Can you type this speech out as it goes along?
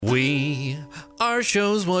We are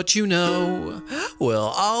shows what you know.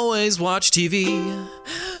 We'll always watch TV.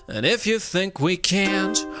 And if you think we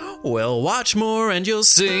can't, we'll watch more and you'll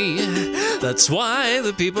see. That's why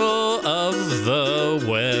the people of the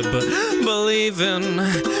web believe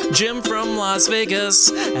in Jim from Las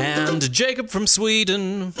Vegas and Jacob from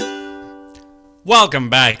Sweden. Welcome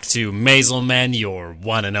back to Maisel Men, your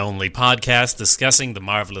one and only podcast discussing the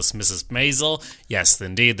marvelous Mrs. Maisel. Yes,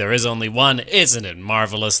 indeed, there is only one. Isn't it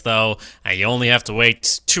marvelous, though? And you only have to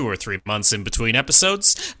wait 2 or 3 months in between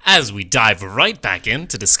episodes as we dive right back in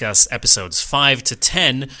to discuss episodes 5 to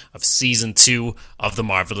 10 of Season 2 of The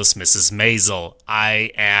Marvelous Mrs. Maisel. I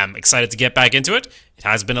am excited to get back into it. It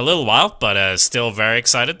has been a little while, but still very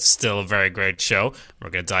excited. Still a very great show. We're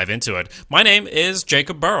going to dive into it. My name is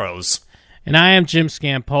Jacob Burrows. And I am Jim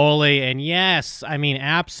Scampoli, and yes, I mean,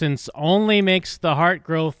 absence only makes the heart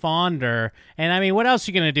grow fonder. And I mean, what else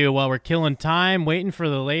are you going to do while we're killing time waiting for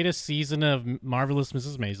the latest season of Marvelous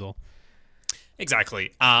Mrs. Maisel?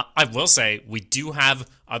 Exactly. I will say, we do have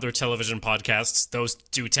other television podcasts. Those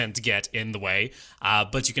do tend to get in the way.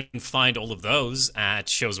 But you can find all of those at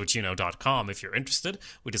showswhatyouknow.com if you're interested.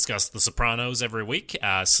 We discuss The Sopranos every week,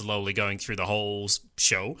 slowly going through the whole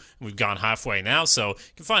show. We've gone halfway now, so you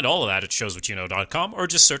can find all of that at showswhatyouknow.com or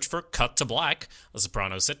just search for Cut to Black, a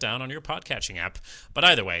Sopranos sit-down on your podcatching app. But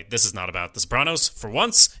either way, this is not about The Sopranos. For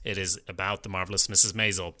once, it is about The Marvelous Mrs.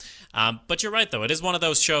 Maisel. But you're right, though. It is one of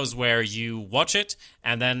those shows where you watch it,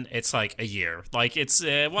 and then it's like a year. Like, it's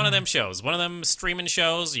one of them shows, one of them streaming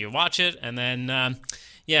shows. You watch it, and then,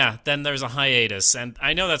 then there's a hiatus. And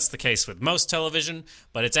I know that's the case with most television,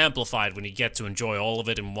 but it's amplified when you get to enjoy all of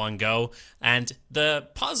it in one go. And the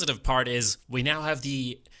positive part is we now have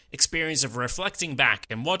the experience of reflecting back,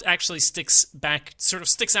 and what actually sticks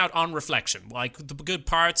out on reflection. Like, the good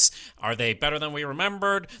parts, are they better than we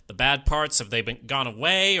remembered? The bad parts, have they gone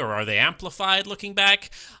away, or are they amplified looking back?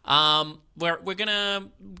 We're gonna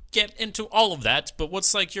get into all of that, but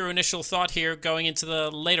what's like your initial thought here going into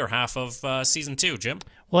the later half of season 2, Jim?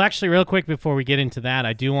 Well, actually, real quick before we get into that,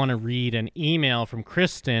 I do want to read an email from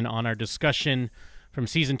Kristen on our discussion from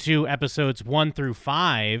season 2, episodes 1 through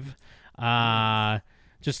 5.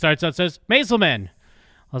 Just starts out, says, Maiselmen,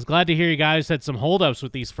 I was glad to hear you guys had some holdups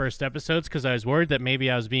with these first episodes because I was worried that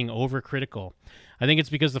maybe I was being overcritical. I think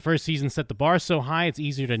it's because the first season set the bar so high it's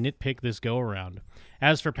easier to nitpick this go-around.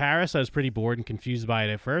 As for Paris, I was pretty bored and confused by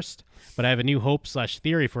it at first, but I have a new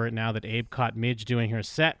hope/theory for it now that Abe caught Midge doing her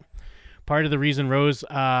set. Part of the reason Rose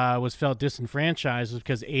was felt disenfranchised was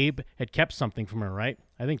because Abe had kept something from her, right?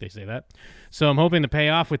 I think they say that. So I'm hoping the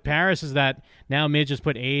payoff with Paris is that now Midge has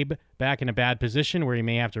put Abe back in a bad position where he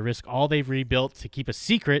may have to risk all they've rebuilt to keep a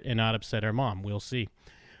secret and not upset her mom. We'll see.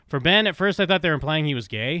 For Ben, at first I thought they were implying he was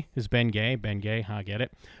gay. Is Ben gay? Ben gay, I get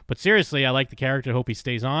it. But seriously, I like the character, hope he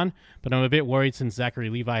stays on, but I'm a bit worried since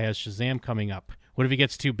Zachary Levi has Shazam coming up. What if he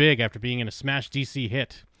gets too big after being in a smash DC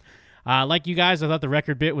hit? Like you guys, I thought the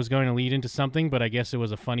record bit was going to lead into something, but I guess it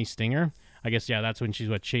was a funny stinger. I guess, yeah, that's when she's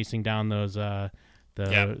chasing down those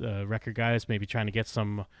record guys, maybe trying to get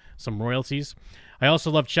some royalties. I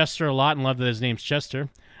also love Chester a lot and love that his name's Chester.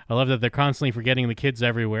 I love that they're constantly forgetting the kids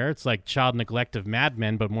everywhere. It's like child neglect of Mad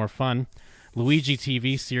Men, but more fun. Luigi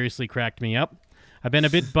TV seriously cracked me up. I've been a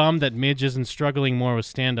bit bummed that Midge isn't struggling more with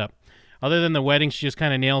stand-up. Other than the wedding, she just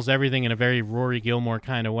kind of nails everything in a very Rory Gilmore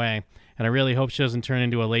kind of way. And I really hope she doesn't turn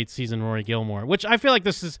into a late-season Rory Gilmore, which I feel like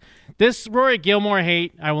this Rory Gilmore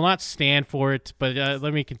hate, I will not stand for it, but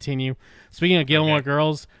let me continue. Speaking of Gilmore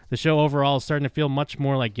Girls, the show overall is starting to feel much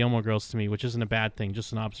more like Gilmore Girls to me, which isn't a bad thing,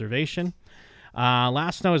 just an observation.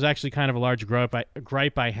 Last Snow is actually kind of a large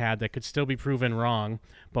gripe I had that could still be proven wrong,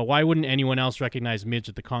 but why wouldn't anyone else recognize Midge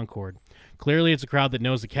at the Concord? Clearly it's a crowd that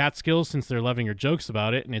knows the Catskills since they're loving her jokes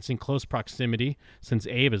about it, and it's in close proximity since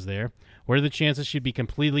Abe is there. What are the chances she'd be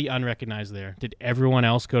completely unrecognized there? Did everyone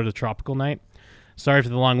else go to the Tropical Night? Sorry for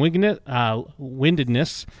the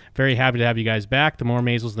long-windedness. Very happy to have you guys back. The more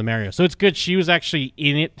Maisels, the merrier. So it's good she was actually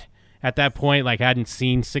in it at that point, like hadn't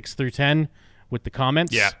seen 6 through 10 with the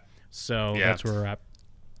comments. Yeah. So that's where we're at.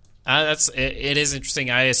 It is interesting.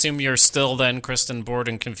 I assume you're still then, Kristen, bored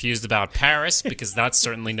and confused about Paris because that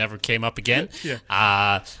certainly never came up again.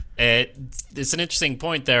 Yeah. It's an interesting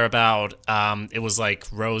point there about it was like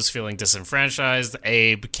Rose feeling disenfranchised,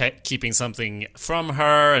 Abe keeping something from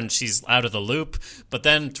her, and she's out of the loop. But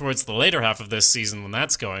then towards the later half of this season when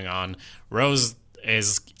that's going on, Rose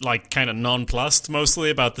is like kind of nonplussed mostly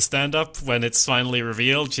about the stand-up when it's finally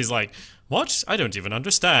revealed. She's like, what? I don't even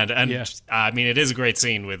understand. And Yeah. I mean, it is a great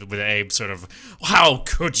scene with Abe sort of, how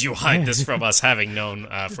could you hide this from us, having known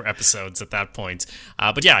for episodes at that point.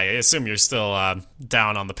 But yeah, I assume you're still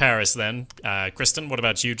down on the Paris then. Kristen, what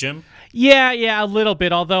about you, Jim? Yeah, a little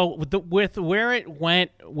bit. Although with where it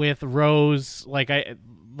went with Rose, I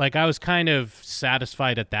was kind of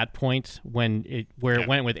satisfied at that point when it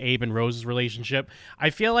went with Abe and Rose's relationship. I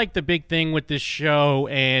feel like the big thing with this show,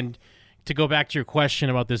 and to go back to your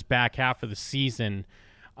question about this back half of the season,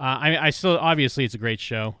 I still, obviously it's a great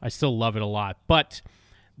show. I still love it a lot, but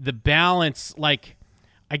the balance,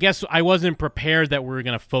 I guess I wasn't prepared that we were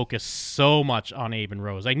going to focus so much on Abe and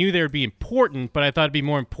Rose. I knew they would be important, but I thought it'd be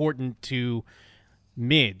more important to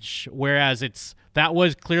Midge, whereas that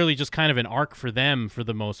was clearly just kind of an arc for them for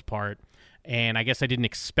the most part. And I guess I didn't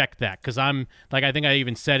expect that, because I think I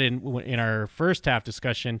even said in our first half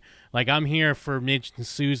discussion, I'm here for Midge and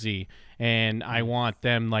Susie, and I want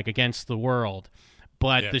them against the world.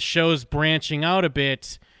 But the show's branching out a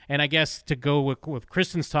bit, and I guess to go with what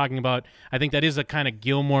Kristen's talking about, I think that is a kind of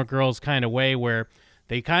Gilmore Girls kind of way where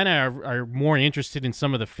they kind of are more interested in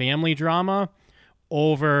some of the family drama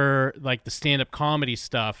over the stand-up comedy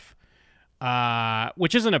stuff.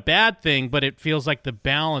 Which isn't a bad thing, but it feels like the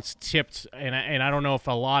balance tipped, and I don't know if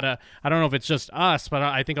I don't know if it's just us, but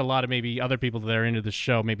I think a lot of maybe other people that are into the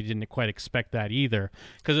show maybe didn't quite expect that either.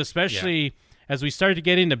 Because especially as we started to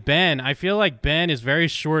get into Ben, I feel like Ben is very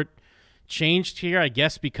short-changed here, I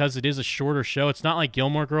guess because it is a shorter show. It's not like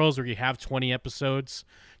Gilmore Girls where you have 20 episodes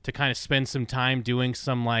to kind of spend some time doing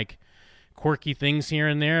some quirky things here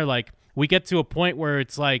and there. We get to a point where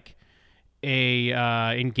it's a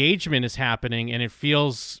engagement is happening, and it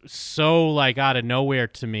feels so out of nowhere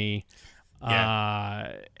to me.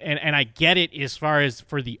 And I get it as far as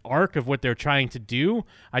for the arc of what they're trying to do.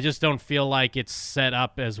 I just don't feel like it's set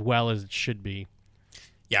up as well as it should be.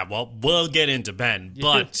 Yeah, well, we'll get into Ben,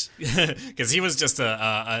 but because he was just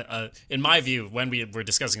in my view, when we were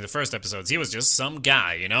discussing the first episodes, he was just some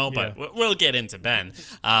guy, but we'll get into Ben.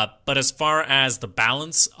 But as far as the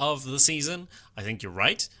balance of the season, I think you're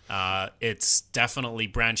right. It's definitely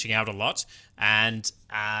branching out a lot. And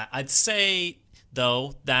I'd say,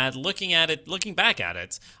 though, that looking back at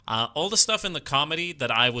it, all the stuff in the comedy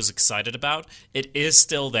that I was excited about, it is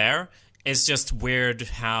still there. It's just weird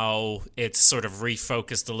how it's sort of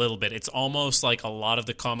refocused a little bit. It's almost like a lot of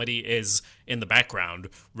the comedy is in the background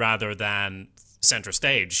rather than center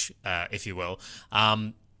stage, if you will.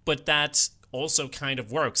 But that also kind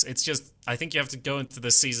of works. It's just, I think you have to go into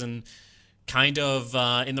this season kind of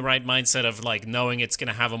in the right mindset of knowing it's going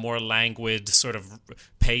to have a more languid sort of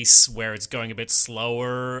pace where it's going a bit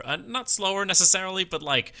slower, not slower necessarily, but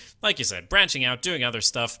like you said, branching out, doing other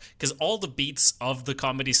stuff, because all the beats of the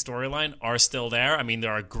comedy storyline are still there. I mean,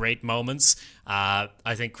 there are great moments. I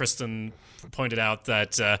think Kristen pointed out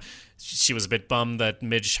that she was a bit bummed that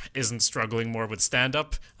Midge isn't struggling more with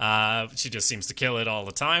stand-up. She just seems to kill it all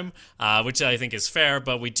the time, which I think is fair,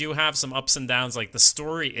 but we do have some ups and downs. The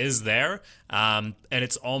story is there, and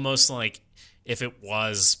it's almost like if it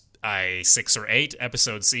was a 6 or 8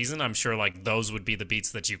 episode season, I'm sure those would be the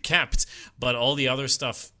beats that you kept, but all the other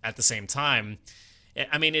stuff at the same time,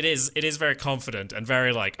 I mean, it is very confident and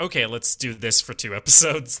very okay, let's do this for 2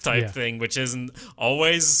 episodes type thing, which isn't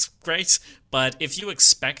always great. But if you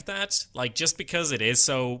expect that, just because it is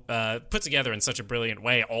so put together in such a brilliant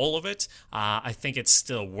way, all of it, I think it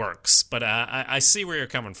still works. But I see where you're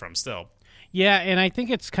coming from still. Yeah, and I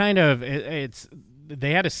think it's kind of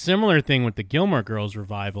they had a similar thing with the Gilmore Girls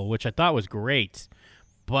revival, which I thought was great,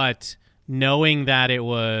 but knowing that it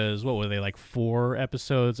was, what were they, 4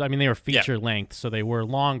 episodes? I mean, they were feature length, so they were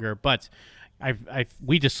longer, but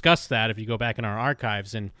we discussed that if you go back in our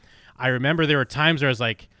archives, and I remember there were times where I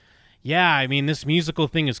was yeah, I mean, this musical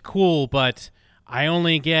thing is cool, but I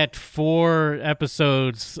only get 4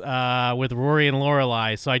 episodes with Rory and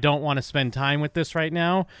Lorelai, so I don't want to spend time with this right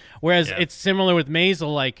now. Whereas it's similar with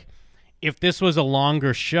Maisel, if this was a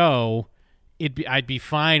longer show, I'd be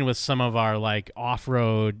fine with some of our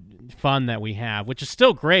off-road fun that we have, which is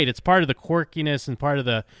still great. It's part of the quirkiness and part of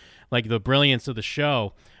the the brilliance of the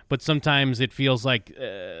show. But sometimes it feels like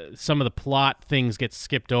some of the plot things get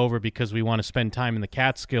skipped over because we want to spend time in the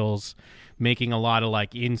Catskills, making a lot of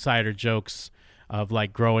insider jokes of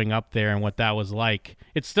growing up there and what that was like.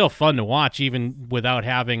 It's still fun to watch even without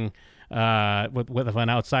having with an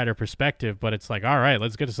outsider perspective. But it's all right,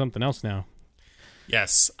 let's get to something else now.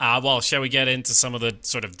 Yes. Well, shall we get into some of the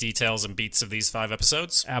sort of details and beats of these 5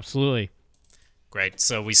 episodes? Absolutely. Great.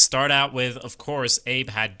 So we start out with, of course, Abe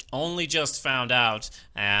had only just found out,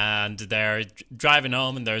 and they're driving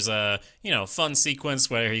home, and there's a, fun sequence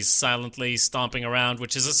where he's silently stomping around,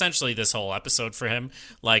 which is essentially this whole episode for him.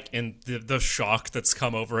 Like, in the shock that's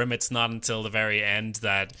come over him, it's not until the very end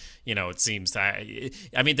that, it seems that...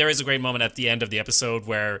 I mean, there is a great moment at the end of the episode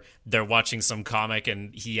where they're watching some comic,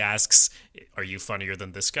 and he asks, "Are you funnier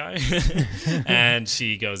than this guy?" And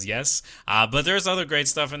she goes, "Yes." But there's other great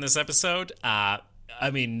stuff in this episode.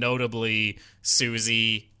 Notably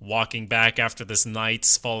Susie walking back after this night,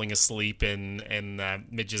 falling asleep in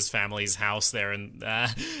Midge's family's house there,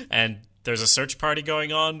 and there's a search party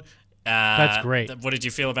going on. That's great. What did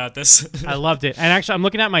you feel about this? I loved it. And actually, I'm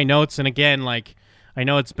looking at my notes, and again, I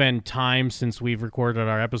know it's been time since we've recorded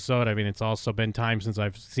our episode. I mean, it's also been time since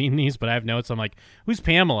I've seen these, but I have notes. I'm like, who's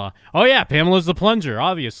Pamela? Oh, yeah, Pamela's the plunger,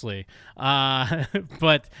 obviously.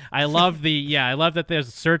 But I love I love that there's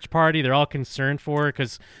a search party. They're all concerned for her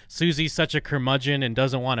because Susie's such a curmudgeon and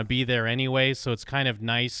doesn't want to be there anyway, so it's kind of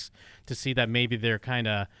nice to see that maybe they're kind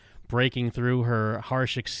of breaking through her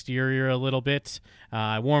harsh exterior a little bit.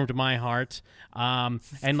 Warmed my heart. And,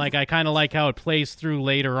 I kind of like how it plays through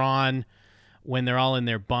later on, when they're all in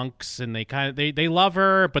their bunks and they love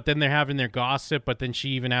her, but then they're having their gossip, but then she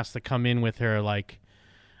even has to come in with her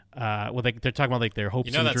they're talking about their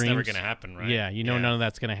hopes and dreams. That's never going to happen, right? Yeah, none of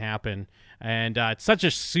that's going to happen. And it's such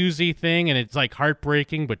a Susie thing, and it's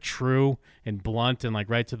heartbreaking but true and blunt and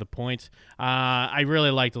right to the point. I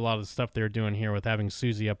really liked a lot of the stuff they were doing here with having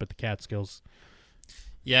Susie up at the Catskills.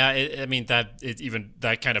 Yeah,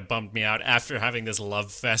 that kind of bummed me out after having this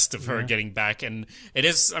love fest of her getting back. And it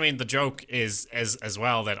is, the joke is as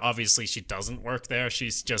well that obviously she doesn't work there.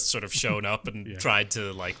 She's just sort of shown up and tried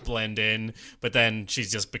to blend in, but then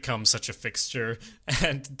she's just become such a fixture.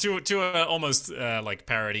 And to a almost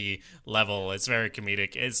parody level, it's very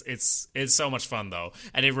comedic. It's so much fun though,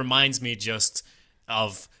 and it reminds me just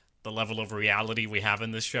of the level of reality we have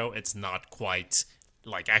in this show. It's not quite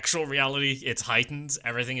actual reality. It's heightened.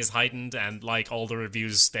 Everything is heightened, and all the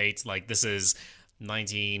reviews state, this is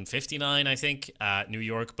 1959, I think, New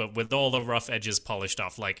York, but with all the rough edges polished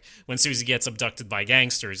off. When Susie gets abducted by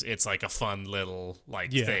gangsters, it's a fun little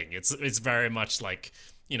thing. It's very much a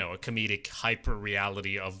comedic hyper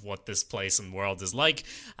reality of what this place and world is like,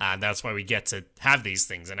 and that's why we get to have these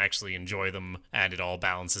things and actually enjoy them, and it all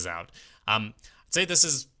balances out. I'd say this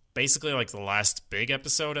is basically the last big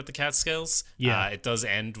episode at the Catskills. It does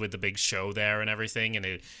end with the big show there and everything, and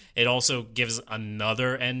it also gives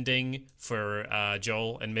another ending for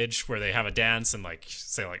Joel and Midge, where they have a dance and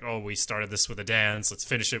say oh, we started this with a dance, let's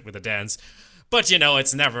finish it with a dance. But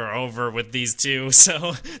it's never over with these two,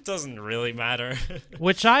 so it doesn't really matter.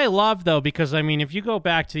 Which I love, though, because if you go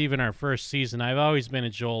back to even our first season, I've always been a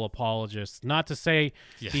Joel apologist. Not to say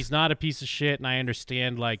he's not a piece of shit, and I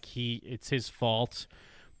understand it's his fault.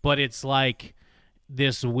 But it's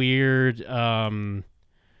this weird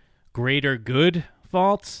greater good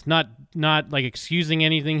fault. Not excusing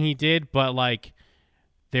anything he did, but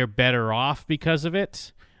they're better off because of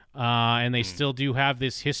it. And they still do have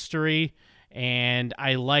this history. And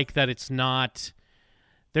I like that it's not...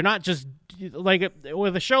 They're not just...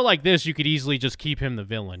 with a show like this, you could easily just keep him the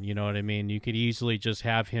villain. You know what I mean? You could easily just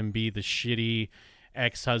have him be the shitty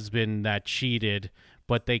ex-husband that cheated,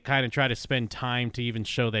 but they kind of try to spend time to even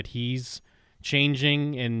show that he's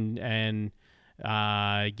changing and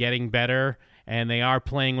getting better, and they are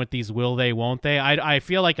playing with these will they, won't they. I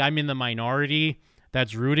feel like I'm in the minority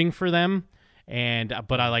that's rooting for them,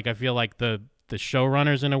 but I feel like the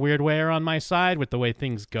showrunners in a weird way are on my side with the way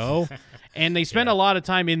things go. And they spend a lot of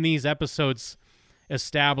time in these episodes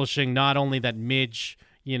establishing not only that Midge,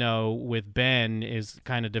 with Ben is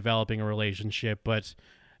kind of developing a relationship, but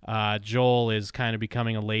Joel is kind of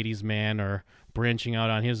becoming a ladies' man or branching out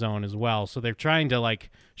on his own as well. So they're trying to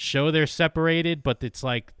show they're separated, but it's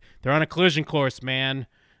they're on a collision course, man.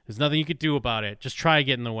 There's nothing you could do about it. Just try to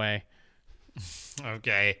get in the way.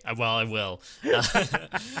 Okay, well, I will.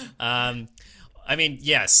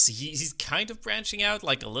 Yes, he's kind of branching out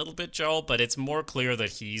a little bit, Joel, but it's more clear that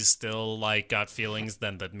he's still got feelings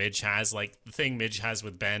than that Midge has. The thing Midge has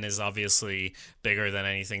with Ben is obviously bigger than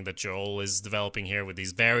anything that Joel is developing here with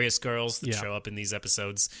these various girls that show up in these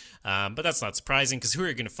episodes. But that's not surprising, because who are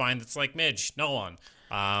you going to find that's like Midge? No one.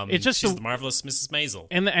 It's just she's the marvelous Mrs. Maisel.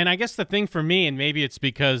 And I guess the thing for me, and maybe it's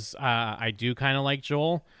because I do kind of like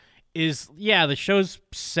Joel, is the show's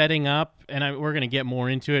setting up, and we're going to get more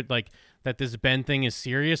into it, that this Ben thing is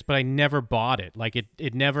serious, but I never bought it.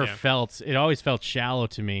 It never it always felt shallow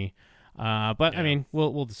to me. But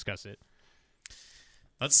we'll discuss it.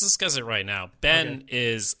 Let's discuss it right now. Ben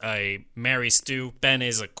is a Mary Stu. Ben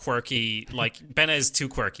is a quirky, Ben is too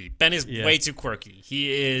quirky. Ben is way too quirky.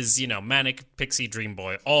 He is, manic pixie dream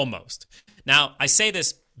boy, almost. Now, I say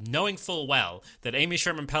this knowing full well that Amy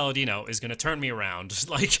Sherman Palladino is going to turn me around.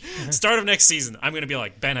 Start of next season, I'm going to be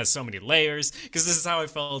like, Ben has so many layers, because this is how I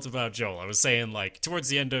felt about Joel. I was saying, towards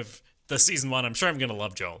the end of the season 1, I'm sure I'm going to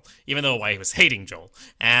love Joel, even though I was hating Joel.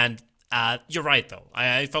 And you're right, though.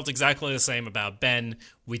 I felt exactly the same about Ben.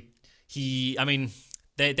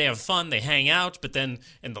 They have fun, they hang out, but then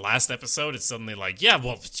in the last episode, it's suddenly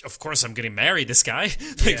of course I'm getting married, this guy.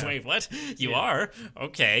 Wait, what? You are?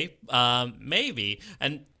 Okay, maybe.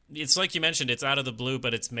 And it's like you mentioned, it's out of the blue,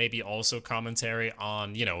 but it's maybe also commentary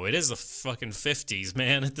on, it is the fucking 50s,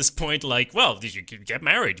 man, at this point. Did you get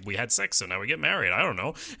married? We had sex, so now we get married. I don't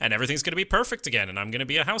know. And everything's going to be perfect again, and I'm going to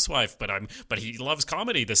be a housewife, but he loves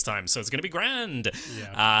comedy this time, so it's going to be grand.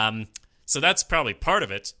 Yeah. So that's probably part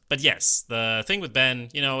of it. But yes, the thing with Ben,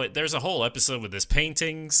 there's a whole episode with this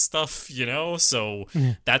painting stuff, so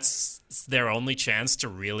that's their only chance to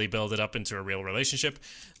really build it up into a real relationship.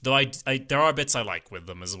 Though there are bits I like with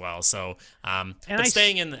them as well. So,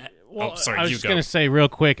 staying in... Well, sorry, I was just going to say real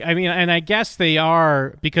quick, and I guess they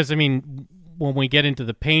are, because, when we get into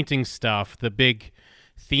the painting stuff, the big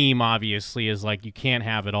theme, obviously, is, you can't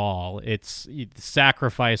have it all. It's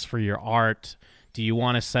sacrifice for your art. Do you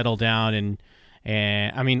want to settle down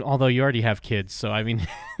and although you already have kids, so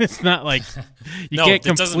it's not like you no, can't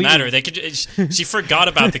it doesn't matter. They could. She forgot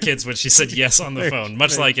about the kids when she said yes on the phone,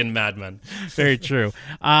 much like in Mad Men. Very true.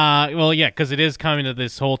 Well, yeah, because it is coming to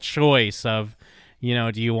this whole choice of, do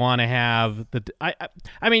you want to have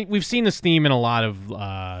we've seen this theme in a lot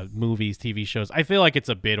of movies, TV shows. I feel like it's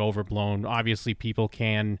a bit overblown. Obviously, people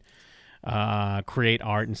can create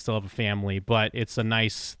art and still have a family, but it's a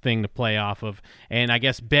nice thing to play off of. And I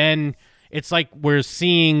guess Ben, it's like we're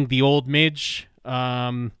seeing the old Midge,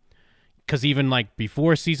 because even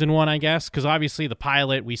before season 1, I guess, because obviously the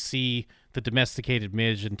pilot, we see the domesticated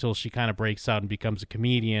Midge until she kind of breaks out and becomes a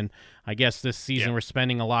comedian. I guess this season we're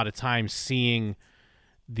spending a lot of time seeing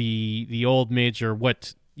the old Midge, or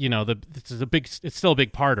what, it's still a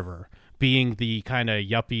big part of her, being the kind of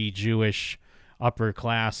yuppie Jewish upper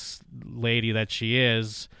class lady that she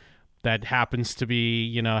is, that happens to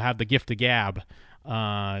be, have the gift of gab.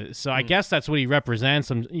 So I guess that's what he represents.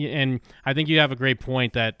 And I think you have a great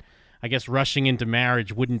point that I guess rushing into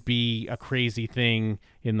marriage wouldn't be a crazy thing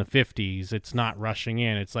in the 50s. It's not rushing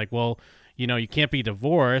in. It's like, well, you can't be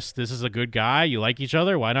divorced. This is a good guy. You like each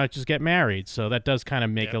other. Why not just get married? So that does kind of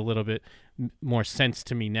make a little bit more sense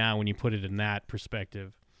to me now when you put it in that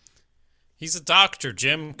perspective. He's a doctor,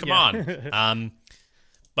 Jim. Come on.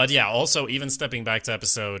 But yeah, also, even stepping back to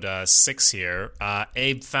episode 6 here,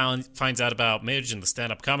 Abe finds out about Midge and the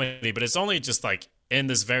stand-up comedy, but it's only just in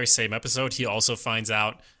this very same episode, he also finds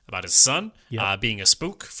out about his son being a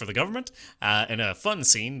spook for the government, in a fun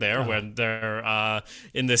scene there when they're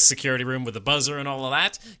in this security room with the buzzer and all of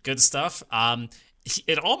that. Good stuff.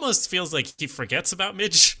 It almost feels like he forgets about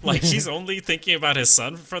Midge. He's only thinking about his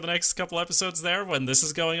son for the next couple episodes there when this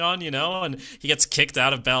is going on, and he gets kicked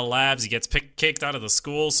out of Bell Labs. He gets kicked out of the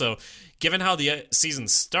school. So given how the season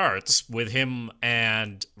starts with him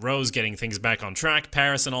and Rose getting things back on track,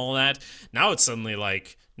 Paris and all that, now it's suddenly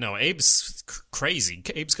no, Abe's crazy.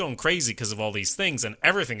 Abe's going crazy because of all these things, and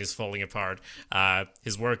everything is falling apart.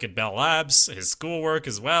 His work at Bell Labs, his schoolwork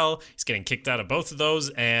as well. He's getting kicked out of both of those,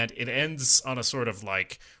 and it ends on a sort of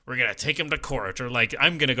we're going to take him to court, or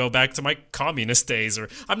I'm going to go back to my communist days, or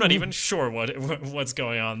I'm not even sure what's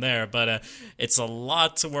going on there. But it's a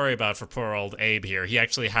lot to worry about for poor old Abe here. He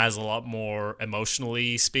actually has a lot more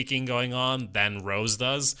emotionally speaking going on than Rose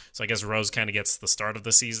does. So I guess Rose kind of gets the start of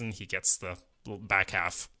the season. He gets the back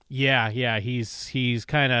half. Yeah, he's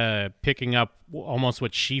kind of picking up almost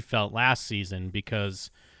what she felt last season,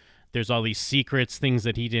 because there's all these secrets, things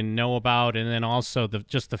that he didn't know about, and then also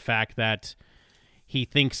just the fact that he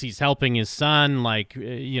thinks he's helping his son,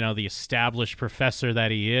 the established professor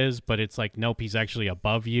that he is, but it's nope, he's actually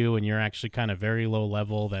above you, and you're actually kind of very low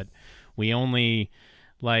level, that we only...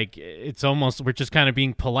 it's almost, we're just kind of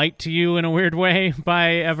being polite to you in a weird way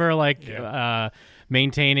by ever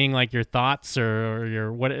maintaining your thoughts or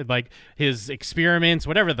your his experiments,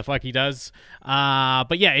 whatever the fuck he does.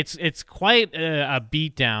 But yeah, it's quite a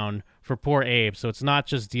beatdown for poor Abe. So it's not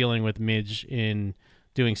just dealing with Midge in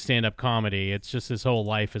doing stand-up comedy. It's just his whole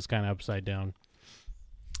life is kind of upside down.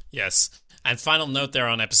 Yes. And final note there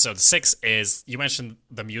on episode 6 is you mentioned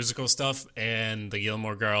the musical stuff and the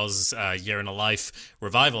Gilmore Girls Year in a Life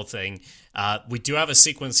revival thing. We do have a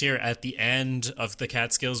sequence here at the end of the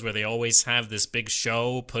Catskills where they always have this big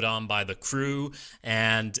show put on by the crew,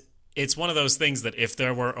 and it's one of those things that if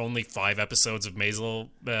there were only 5 episodes of Marvelous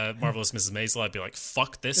Mrs. Maisel, I'd be like,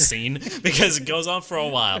 fuck this scene, because it goes on for a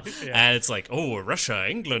while. Yeah. And it's like, oh, Russia,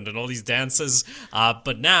 England, and all these dances.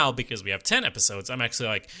 But now, because we have 10 episodes, I'm actually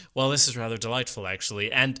like, well, this is rather delightful, actually.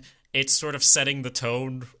 And it's sort of setting the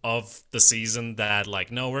tone of the season that, like,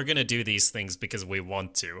 no, we're going to do these things because we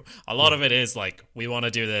want to. A lot of it is like, we want to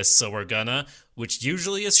do this, so we're gonna, which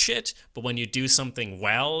usually is shit, but when you do something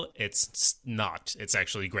well, it's not. It's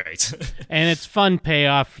actually great. And it's fun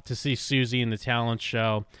payoff to see Susie in the talent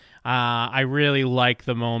show. I really like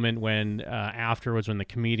the moment when afterwards when the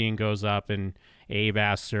comedian goes up and Abe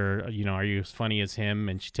asks her, are you as funny as him?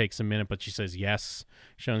 And she takes a minute, but she says yes,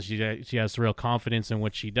 showing she has real confidence in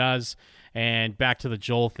what she does. And back to the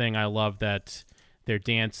Joel thing, I love that they're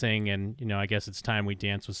dancing, and I guess it's time we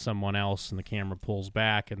dance with someone else, and the camera pulls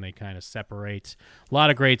back and they kind of separate. A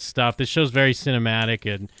lot of great stuff. This show's very cinematic,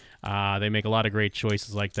 and they make a lot of great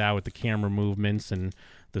choices like that with the camera movements and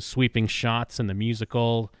the sweeping shots and the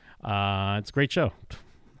musical. It's a great show.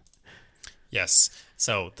 Yes.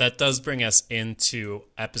 So that does bring us into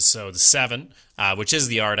episode 7, which is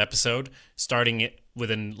the art episode, starting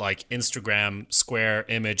within like Instagram square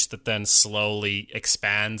image that then slowly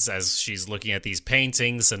expands as she's looking at these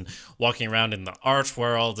paintings and walking around in the art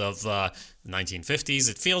world of the 1950s.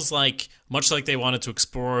 It feels like, much like they wanted to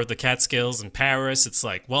explore the Catskills in Paris, it's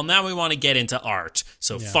like, well, now we want to get into art.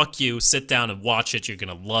 So fuck you, sit down and watch it. You're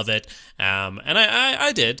going to love it. And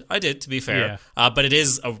I did, to be fair. Yeah. But it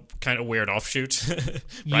is a kind of weird offshoot, right?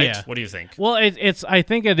 Yeah. What do you think? Well, I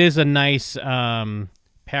think it is a nice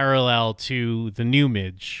parallel to the new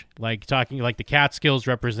Midge, like the Catskills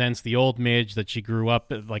represents the old Midge that she grew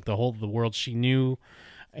up like the world she knew,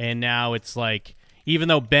 and now it's like, even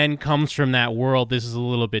though Ben comes from that world, this is a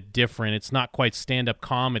little bit different. It's not quite stand-up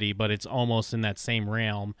comedy, but it's almost in that same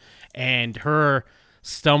realm. And her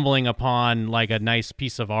stumbling upon like a nice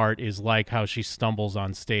piece of art is like how she stumbles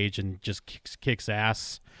on stage and just kicks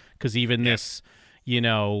ass, because even this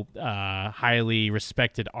highly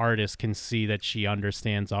respected artist can see that she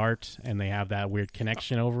understands art, and they have that weird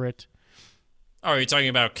connection over it. Oh, are you talking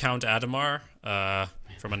about Count Adhemar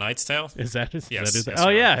from A Knight's Tale? Is that his? Yes. Yes,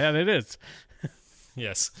 yeah, it is.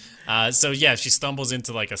 Yes. So she stumbles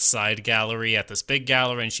into like a side gallery at this big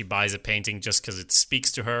gallery, and she buys a painting just because it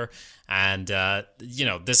speaks to her. And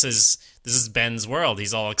this is Ben's world.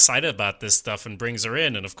 He's all excited about this stuff and brings her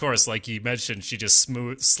in. And of course, like you mentioned, she just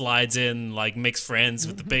slides in, like makes friends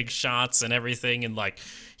with the big shots and everything. And like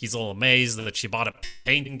he's all amazed that she bought a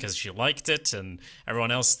painting because she liked it. And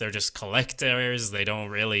everyone else, they're just collectors. They don't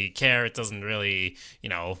really care. It doesn't really,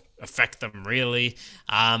 affect them really.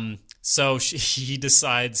 So he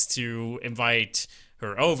decides to invite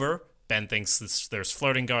her over. Ben thinks there's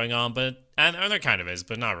flirting going on, and there kind of is,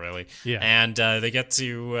 but not really. Yeah. And they get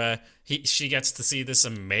to she gets to see this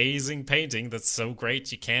amazing painting that's so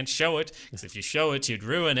great you can't show it, because if you show it you'd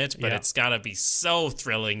ruin it. But it's got to be so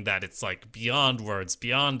thrilling that it's like beyond words,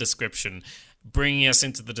 beyond description. Bringing us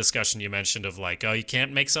into the discussion you mentioned of like, oh, you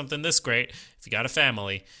can't make something this great if you got a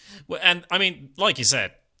family. And I mean, like you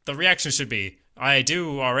said, the reaction should be, I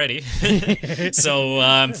do already, so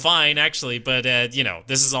I'm fine, actually. But,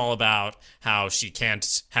 this is all about how she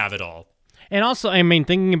can't have it all. And also, I mean,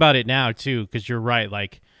 thinking about it now, too, because you're right,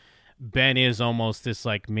 like, Ben is almost this,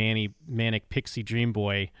 like, manic pixie dream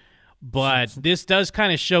boy. But this does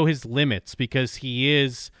kind of show his limits, because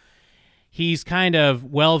he's kind of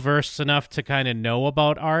well-versed enough to kind of know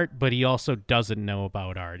about art, but he also doesn't know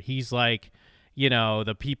about art. He's like,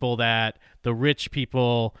 the rich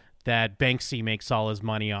people that Banksy makes all his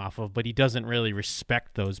money off of, but he doesn't really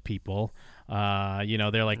respect those people.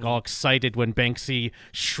 They're like all excited when Banksy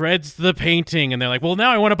shreds the painting, and they're like, well,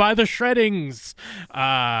 now I want to buy the shreddings.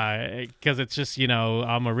 Because it's just,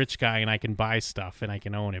 I'm a rich guy and I can buy stuff and I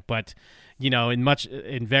can own it. But,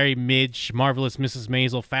 in very Midge, Marvelous Mrs.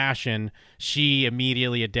 Maisel fashion, she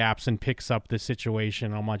immediately adapts and picks up the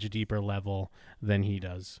situation on a much deeper level than he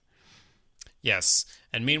does. Yes.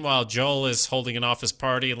 And meanwhile, Joel is holding an office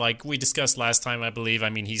party like we discussed last time, I believe.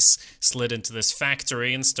 I mean, he's slid into this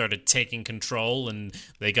factory and started taking control, and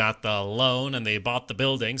they got the loan and they bought the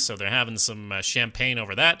building, so they're having some champagne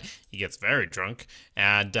over that. He gets very drunk,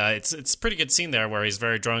 and it's a pretty good scene there where he's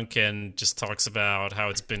very drunk and just talks about how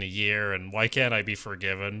it's been a year and why can't I be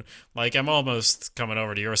forgiven? Like, I'm almost coming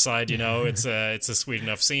over to your side, it's a sweet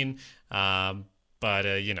enough scene. But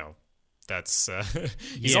That's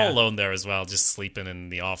he's all alone there as well, just sleeping in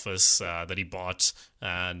the office that he bought.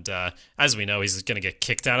 And as we know, he's going to get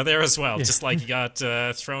kicked out of there as well, just like he got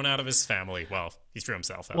thrown out of his family. Well, he threw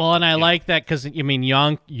himself out. Well, and I like that because, I mean,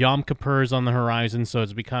 Yom Kippur is on the horizon, so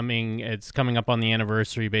it's coming up on the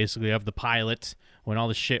anniversary, basically, of the pilot when all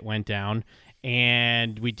the shit went down.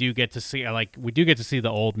 And we do get to see the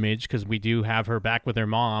old Midge because we do have her back with her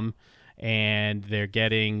mom. And they're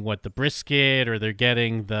getting the brisket, or they're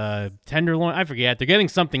getting the tenderloin. I forget. They're getting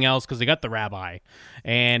something else because they got the rabbi.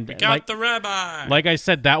 And we got the rabbi. Like I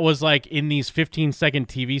said, that was like in these 15-second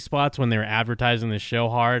TV spots when they were advertising the show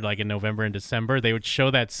hard, like in November and December. They would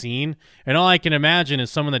show that scene, and all I can imagine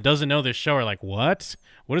is someone that doesn't know this show are like, "What?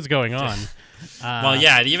 What is going on?" Well,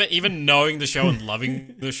 yeah. Even knowing the show and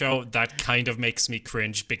loving the show, that kind of makes me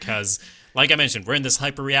cringe because, like I mentioned, we're in this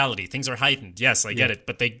hyper reality. Things are heightened. Yes, I get it.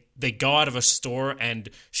 But they go out of a store and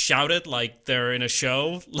shout it like they're in a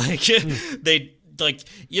show. Like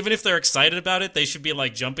even if they're excited about it, they should be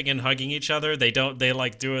like jumping and hugging each other. They don't. They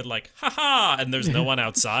like do it like ha, and there's no one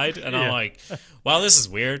outside. And I'm like, well, this is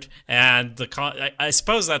weird. And I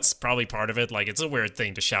suppose that's probably part of it. Like, it's a weird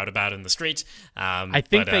thing to shout about in the street. I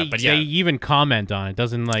think they even comment on it.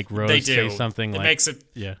 Doesn't like Rose say something like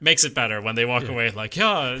makes it better when they walk away like,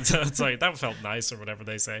 yeah, it's like that felt nice or whatever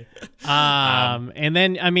they say. And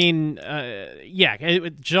then I mean,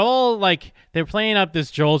 Joel, like, they're playing up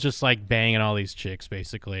this Joel's just like banging all these chicks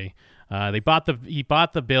basically. He bought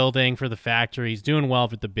the building for the factory. He's doing well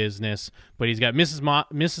with the business, but he's got Mrs.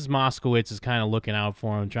 Moskowitz is kind of looking out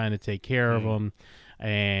for him, trying to take care of him.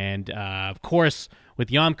 And of course,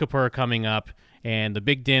 with Yom Kippur coming up and the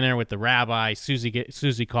big dinner with the rabbi,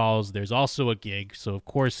 Susie calls. There's also a gig, so of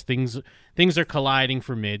course things are colliding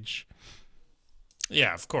for Midge.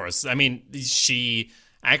 Yeah, of course. I mean, she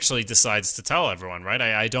actually decides to tell everyone, right?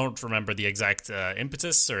 I don't remember the exact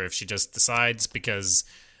impetus, or if she just decides because.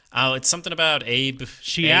 It's something about Abe.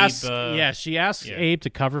 She asks Abe to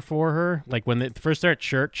cover for her. Like when first they're at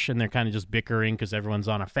church and they're kind of just bickering because everyone's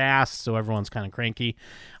on a fast, so everyone's kind of cranky.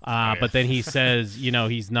 But then he says,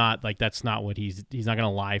 he's not like that's not what he's not going to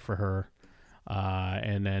lie for her.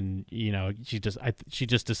 And then she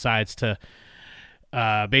just decides to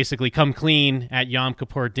basically come clean at Yom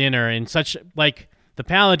Kippur dinner and such like the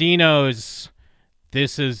Palladinos.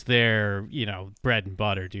 This is their, bread and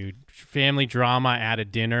butter, dude. Family drama at a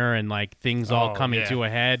dinner and, like, things all coming to a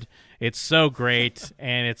head. It's so great.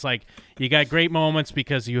 And it's like, you got great moments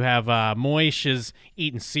because you have Moish is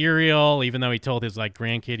eating cereal, even though he told his, like,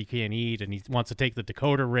 grandkid he can't eat, and he wants to take the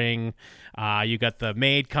Dakota ring. You got the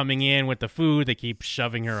maid coming in with the food. They keep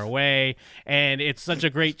shoving her away. And it's such a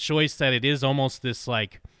great choice that it is almost this,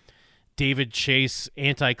 like, David Chase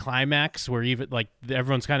anticlimax where even like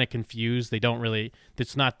everyone's kind of confused. They don't really.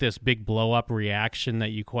 It's not this big blow up reaction that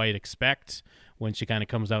you quite expect when she kind of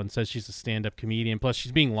comes out and says she's a stand up comedian. Plus,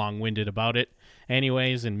 she's being long winded about it,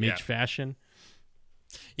 anyways, in Midge fashion.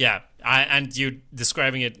 Yeah, and you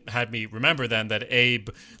describing it had me remember then that Abe,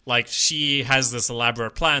 like, she has this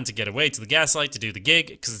elaborate plan to get away to the Gaslight to do the gig,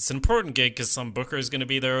 because it's an important gig because some booker is going to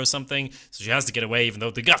be there or something, so she has to get away even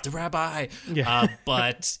though they got the rabbi. Yeah.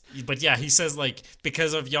 But yeah, he says, like,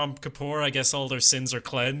 because of Yom Kippur, I guess all their sins are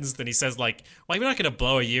cleansed, and he says, like, well, you're not going to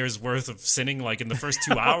blow a year's worth of sinning, like, in the first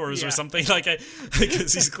 2 hours or something, like,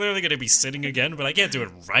 because he's clearly going to be sinning again, but I can't do it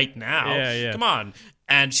right now. Yeah. Come on.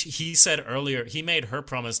 And he said earlier, he made her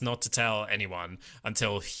promise not to tell anyone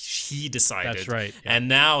until he decided. That's right. Yeah. And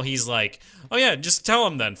now he's like, oh yeah, just tell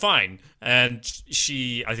him then, fine. And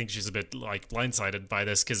I think she's a bit like blindsided by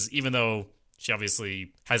this because even though she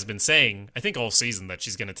obviously has been saying, I think all season, that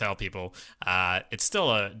she's going to tell people, it's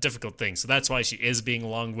still a difficult thing. So that's why she is being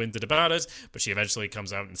long-winded about it, but she eventually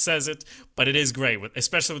comes out and says it. But it is great,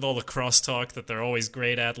 especially with all the crosstalk that they're always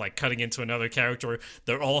great at, like cutting into another character.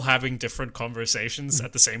 They're all having different conversations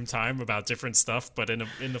at the same time about different stuff, but in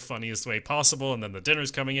the funniest way possible. And then the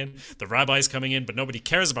dinner's coming in, the rabbi's coming in, but nobody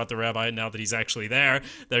cares about the rabbi now that he's actually there.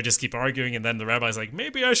 They just keep arguing, and then the rabbi's like,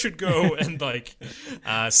 maybe I should go. And like,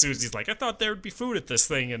 Susie's like, I thought there would be food at this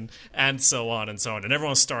thing, and so on and so on, and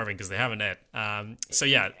everyone's starving because they haven't ate. So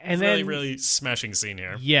yeah, and really smashing scene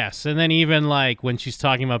here. Yes, and then even like when she's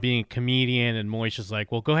talking about being a comedian, and Moish is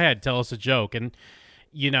like, "Well, go ahead, tell us a joke." And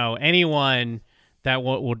anyone that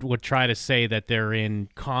would try to say that they're in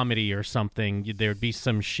comedy or something, there'd be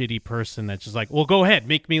some shitty person that's just like, "Well, go ahead,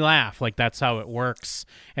 make me laugh." Like that's how it works.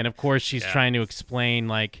 And of course, she's trying to explain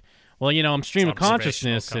like, well, I'm stream of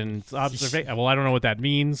consciousness and observation. Well, I don't know what that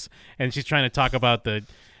means. And she's trying to talk about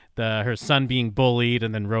her son being bullied,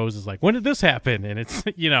 and then Rose is like, when did this happen? And it's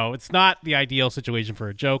it's not the ideal situation for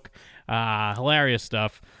a joke. Hilarious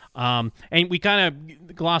stuff. And we kind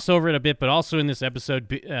of gloss over it a bit, but also in this episode,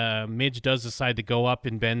 Midge does decide to go up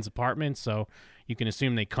in Ben's apartment, so you can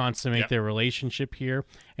assume they consummate their relationship here.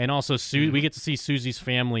 And also, we get to see Susie's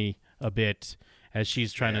family a bit as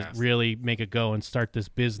she's trying to really make a go and start this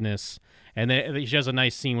business. And she has a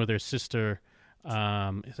nice scene with her sister. Is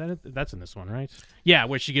that it? That's in this one, right? Yeah,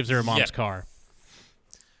 where she gives her mom's car.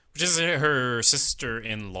 Which is her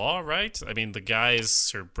sister-in-law, right? I mean, the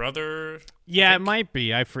guy's her brother. Yeah, it might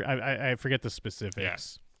be. I forget the specifics. Yeah.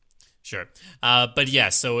 Sure. But yeah,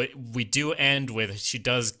 so we do end with she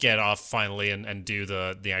does get off finally and do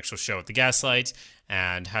the actual show at the Gaslight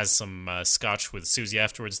and has some scotch with Susie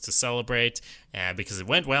afterwards to celebrate because it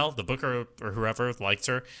went well. The booker or whoever liked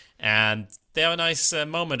her. And they have a nice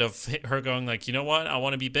moment of her going like, you know what? I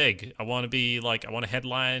want to be big. I want to be like, I want to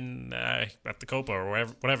headline at the Copa or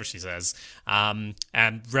whatever she says. And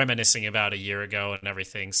reminiscing about a year ago and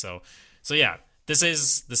everything. So yeah. This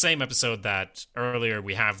is the same episode that earlier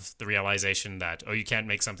we have the realization that, you can't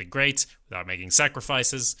make something great without making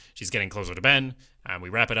sacrifices. She's getting closer to Ben, and we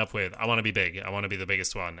wrap it up with, I want to be big. I want to be the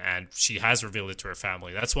biggest one. And she has revealed it to her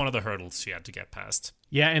family. That's one of the hurdles she had to get past.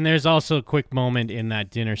 Yeah, and there's also a quick moment in that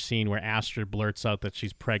dinner scene where Astrid blurts out that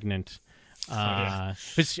she's pregnant.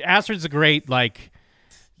 Astrid's a great,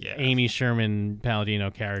 Amy Sherman Palladino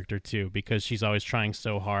character too, because she's always trying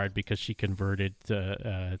so hard because she converted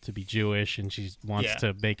to be Jewish and she wants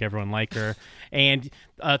to make everyone like her. And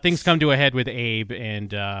things come to a head with Abe,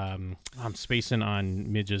 and I'm spacing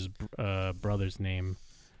on Midge's brother's name.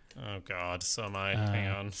 Oh God, so am I. Hang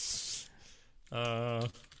on.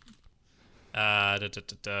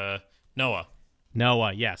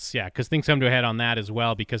 Noah, yes, yeah, because things come to a head on that as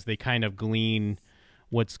well because they kind of glean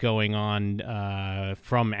what's going on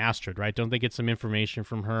from Astrid, right? Don't they get some information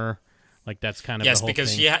from her? Like that's kind of the whole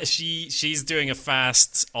because thing. she's doing a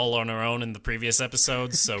fast all on her own in the previous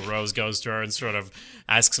episodes. So Rose goes to her and sort of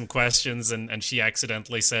asks some questions, and she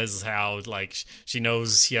accidentally says how she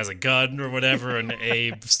knows he has a gun or whatever, and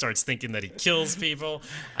Abe starts thinking that he kills people.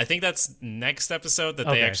 I think that's next episode that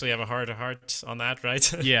they actually have a heart-to-heart on that,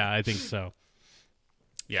 right? Yeah, I think so.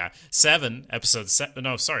 Yeah, 8.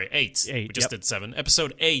 We just did 7.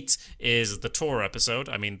 Episode 8 is the tour episode.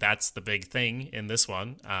 I mean, that's the big thing in this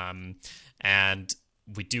one. And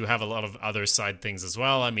we do have a lot of other side things as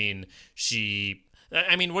well. I mean,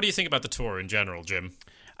 what do you think about the tour in general, Jim?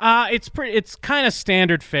 It's kind of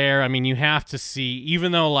standard fare. I mean, you have to see,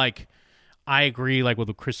 even though I agree, with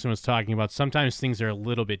what Kristen was talking about. Sometimes things are a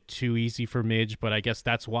little bit too easy for Midge, but I guess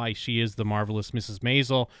that's why she is the marvelous Mrs.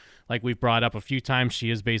 Maisel. Like we've brought up a few times,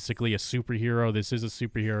 she is basically a superhero. This is a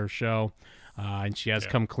superhero show, and she has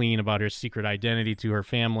come clean about her secret identity to her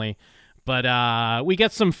family. But we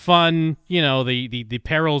get some fun, the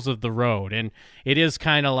perils of the road, and it is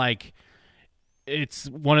kind of it's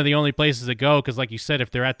one of the only places to go because, like you said, if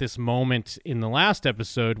they're at this moment in the last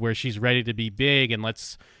episode where she's ready to be big and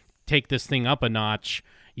let's take this thing up a notch,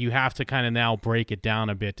 you have to kind of now break it down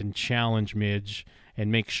a bit and challenge Midge and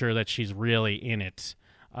make sure that she's really in it.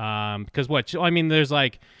 Because there's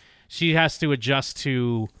she has to adjust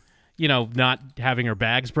to, not having her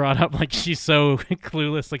bags brought up. She's so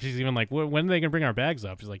clueless. She's even when are they going to bring our bags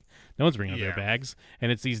up? She's like, no one's bringing up their bags.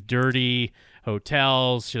 And it's these dirty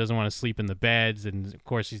hotels. She doesn't want to sleep in the beds. And of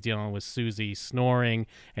course she's dealing with Susie snoring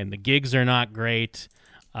and the gigs are not great.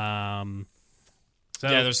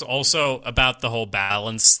 There's also about the whole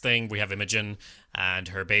balance thing. We have Imogen and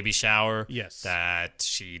her baby shower that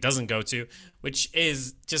she doesn't go to, which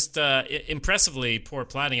is just impressively poor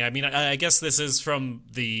planning. I mean, I guess this is from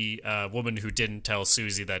the woman who didn't tell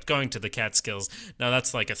Susie that going to the Catskills, now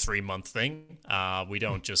that's like a 3-month thing. We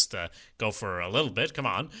don't just go for a little bit. Come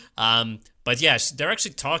on. But yeah, they're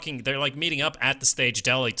actually talking. They're meeting up at the Stage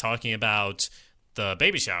Deli talking about the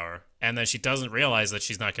baby shower. And then she doesn't realize that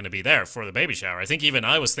she's not going to be there for the baby shower. I think even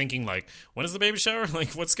I was thinking, when is the baby shower?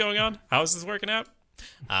 What's going on? How is this working out?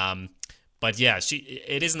 But yeah,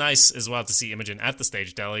 it is nice as well to see Imogen at the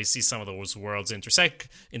Stage Deli, see some of those worlds intersect.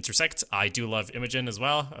 I do love Imogen as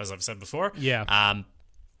well, as I've said before. Yeah.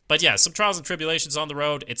 But yeah, some trials and tribulations on the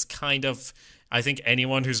road. It's kind of, I think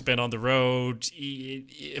anyone who's been on the road,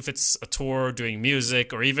 if it's a tour, doing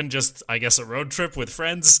music, or even just, I guess, a road trip with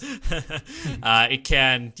friends, it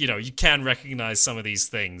can, you can recognize some of these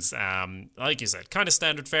things. Like you said, kind of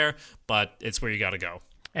standard fare, but it's where you got to go.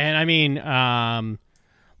 And I mean, a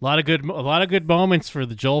lot of good moments for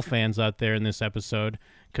the Joel fans out there in this episode.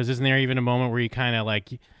 Because isn't there even a moment where you kind of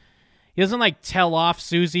he doesn't tell off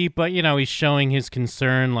Susie, but he's showing his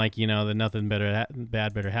concern, that nothing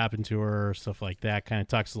bad better happen to her or stuff like that. Kind of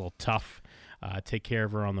talks a little tough, take care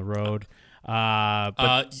of her on the road.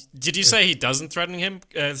 Did you say he doesn't threaten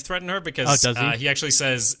her? Because does he? He actually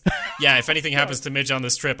says, "Yeah, if anything happens to Midge on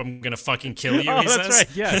this trip, I'm gonna fucking kill you." Oh, He that's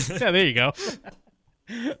says, right. Yeah, there you go.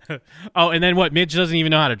 Oh, and then what? Midge doesn't even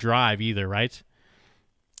know how to drive either, right?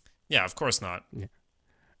 "Yeah, of course not."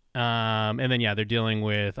 And then they're dealing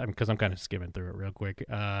with because I'm kind of skimming through it real quick.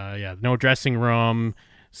 No dressing room,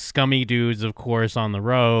 scummy dudes, of course, on the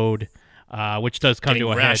road, which does come Getting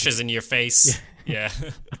to a rashes head. in your face. Yeah.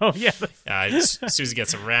 Oh yeah, Susie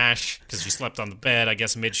gets a rash because she slept on the bed. I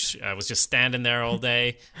guess Midge was just standing there all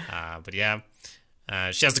day. But yeah.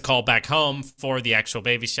 She has to call back home for the actual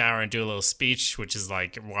baby shower and do a little speech, which is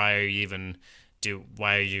like, why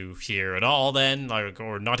are you here at all then?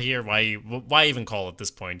 Or not here? Why even call at this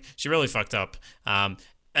point? She really fucked up.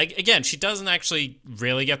 Again, she doesn't actually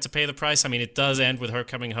really get to pay the price. I mean, it does end with her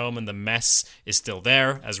coming home and the mess is still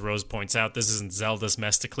there. As Rose points out, this isn't Zelda's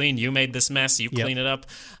mess to clean. You made this mess. You clean it up.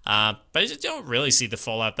 But you don't really see the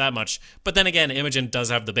fallout that much. But then again, Imogen does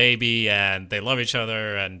have the baby and they love each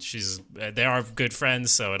other and they are good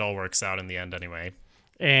friends. So it all works out in the end anyway.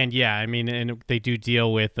 and and they do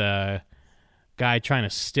deal with guy trying to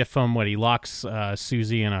stiff him when he locks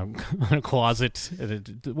Susie in a closet.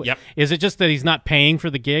 Yep. Is it just that he's not paying for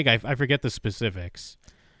the gig? I forget the specifics.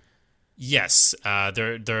 Yes,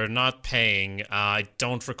 they're not paying. I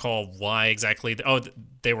don't recall why exactly.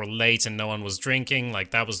 They were late and no one was drinking.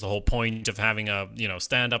 Like that was the whole point of having a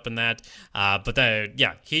stand up in that. But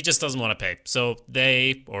he just doesn't want to pay. So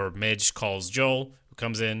Midge calls Joel, who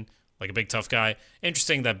comes in like a big tough guy.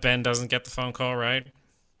 Interesting that Ben doesn't get the phone call, right?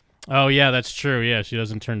 Oh yeah, that's true. Yeah, she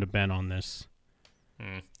doesn't turn to Ben on this.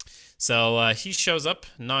 So he shows up,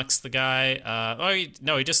 knocks the guy.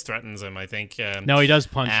 He just threatens him, I think. No, he does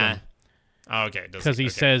punch him. Oh, okay. Because he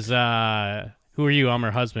says, "Who are you? I'm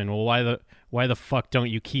her husband." Well, why the fuck don't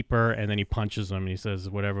you keep her? And then he punches him. And he says,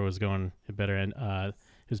 "Whatever was going, it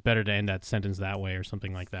was better to end that sentence that way," or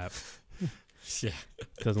something like that. Yeah,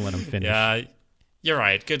 doesn't let him finish. Yeah. You're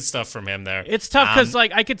right. Good stuff from him there. It's tough because,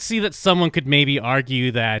 I could see that someone could maybe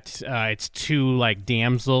argue that it's too,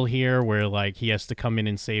 damsel here, where, he has to come in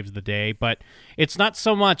and save the day. But it's not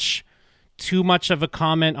so much too much of a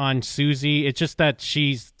comment on Susie. It's just that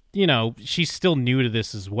she's still new to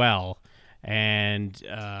this as well. And,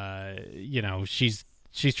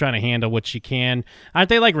 she's trying to handle what she can. Aren't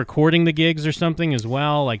they recording the gigs or something as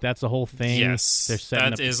well? That's the whole thing. Yes,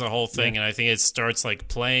 that is a whole thing, yeah. And I think it starts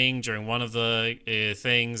playing during one of the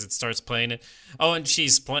things. It starts playing it. Oh, and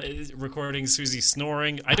she's recording Susie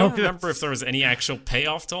snoring. I don't remember if there was any actual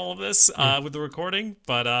payoff to all of this with the recording,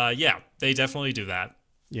 but they definitely do that.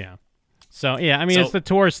 Yeah. So it's the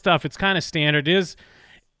tour stuff. It's kind of standard.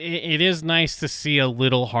 It is nice to see a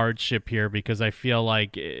little hardship here because I feel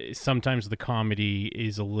like sometimes the comedy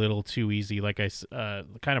is a little too easy. Like I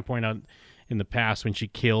kind of point out in the past when she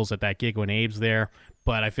kills at that gig when Abe's there,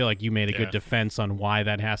 but I feel like you made a good defense on why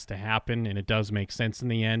that has to happen, and it does make sense in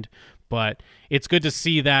the end. But it's good to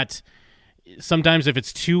see that sometimes if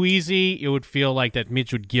it's too easy, it would feel like that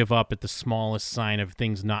Midge would give up at the smallest sign of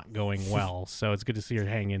things not going well. So it's good to see her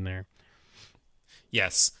hang in there.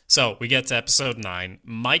 Yes. So we get to episode 9.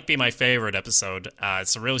 Might be my favorite episode.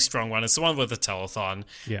 It's a really strong one. It's the one with the telethon.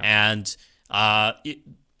 Yeah. And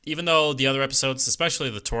even though the other episodes, especially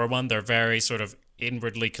the tour one, they're very sort of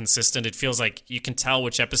inwardly consistent, it feels like you can tell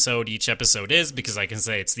which episode each episode is because I can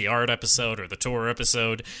say it's the art episode or the tour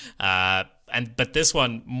episode. But this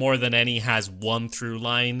one, more than any, has one through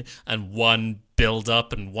line and one build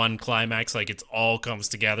up and one climax. It all comes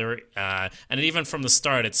together, and even from the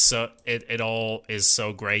start, it all is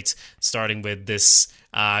so great. Starting with this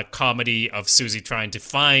comedy of Susie trying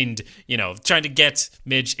to get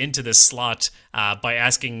Midge into this slot by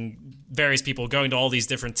asking various people, going to all these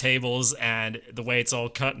different tables, and the way it's all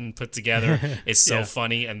cut and put together is so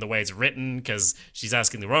funny, and the way it's written because she's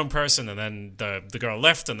asking the wrong person, and then the girl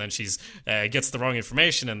left, and then she's gets the wrong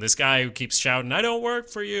information, and this guy who keeps shouting, "I don't work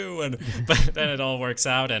for you," but then it all works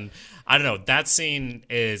out, and I don't know, that scene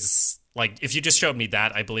is if you just showed me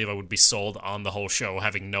that, I believe I would be sold on the whole show,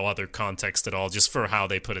 having no other context at all, just for how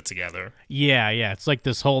they put it together. Yeah, it's like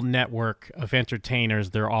this whole network of entertainers.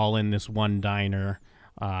 They're all in this one diner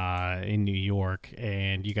in New York,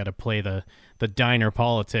 and you got to play the diner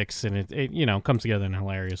politics, and it comes together in a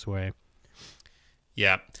hilarious way.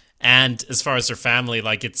 Yeah, and as far as her family,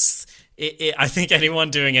 I think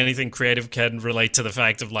anyone doing anything creative can relate to the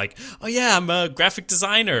fact of oh yeah, I'm a graphic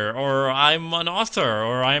designer, or I'm an author,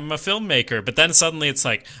 or I'm a filmmaker. But then suddenly it's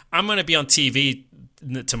I'm going to be on TV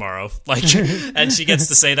tomorrow. Like, and she gets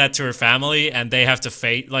to say that to her family, and they have to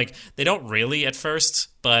face, like, they don't really at first,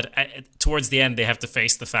 but towards the end, they have to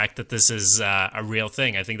face the fact that this is a real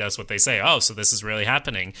thing. I think that's what they say. Oh, so this is really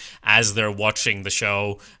happening, as they're watching the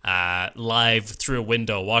show live through a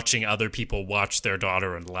window, watching other people watch their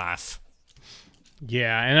daughter and laugh.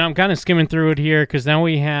 Yeah, and I'm kind of skimming through it here because now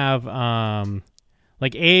we have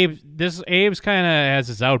like Abe's kind of has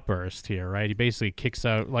his outburst here, right? He basically kicks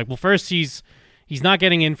out, like, well, first he's not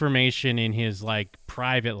getting information in his, like,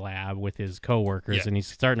 private lab with his coworkers, and he's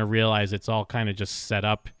starting to realize it's all kind of just set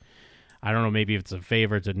up. I don't know, maybe if it's a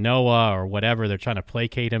favor to Noah or whatever. They're trying to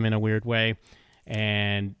placate him in a weird way,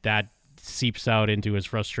 and that seeps out into his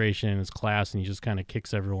frustration in his class, and he just kind of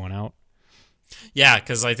kicks everyone out. Yeah,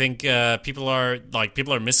 because I think people are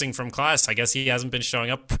missing from class. I guess he hasn't been showing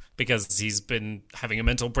up because he's been having a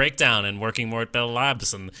mental breakdown and working more at Bell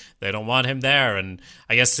Labs, and they don't want him there. And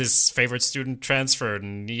I guess his favorite student transferred,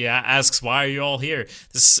 and he asks, "Why are you all here?"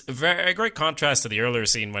 This is a great contrast to the earlier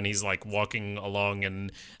scene when he's like walking along, and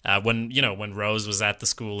when Rose was at the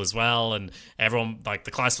school as well, and everyone, like,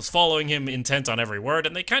 the class was following him, intent on every word,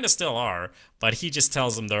 and they kind of still are. But he just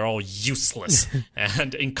tells them they're all useless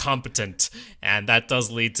and incompetent. And that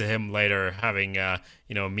does lead to him later having, a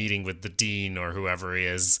meeting with the dean or whoever he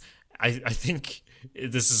is. I think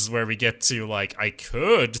this is where we get to, like, I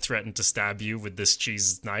could threaten to stab you with this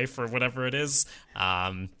cheese knife or whatever it is.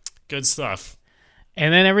 Good stuff.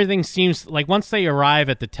 And then everything seems like, once they arrive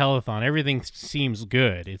at the telethon, everything seems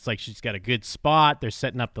good. It's like she's got a good spot. They're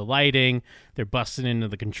setting up the lighting. They're busting into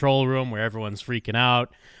the control room where everyone's freaking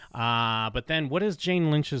out. But then, what is Jane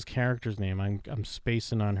Lynch's character's name? I'm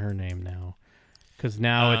spacing on her name now, because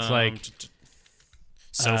now it's like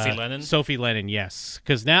Sophie Lennon. Sophie Lennon, yes.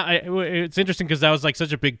 Because now it's interesting because that was like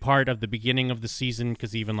such a big part of the beginning of the season.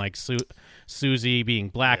 Because even like Susie being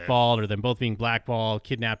blackballed, or them both being blackballed,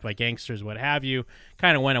 kidnapped by gangsters, what have you,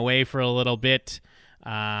 kind of went away for a little bit.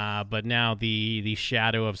 But now the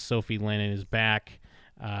shadow of Sophie Lennon is back,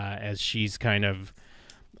 as she's kind of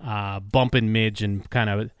bumping Midge and kind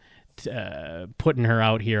of putting her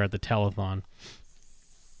out here at the telethon.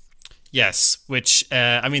 Yes, which,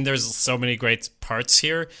 there's so many great parts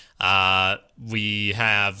here. We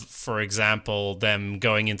have, for example, them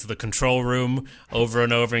going into the control room over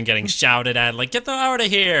and over and getting shouted at, like, get them out of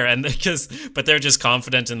here! But they're just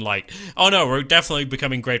confident and like, oh no, we're definitely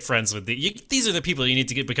becoming great friends with these are the people you need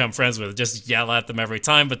to become friends with. Just yell at them every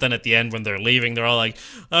time, but then at the end when they're leaving, they're all like,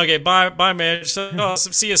 okay, bye Mitch,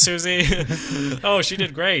 see you, Susie. Oh, she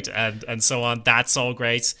did great, and so on. That's all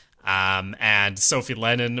great. And Sophie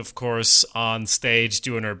Lennon, of course, on stage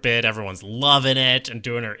doing her bit. Everyone's loving it, and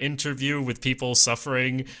doing her interview with people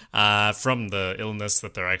suffering from the illness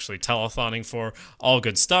that they're actually telethoning for. All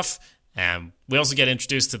good stuff. We also get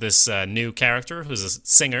introduced to this new character who's a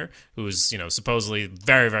singer, who's, supposedly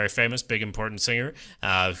very, very famous, big, important singer,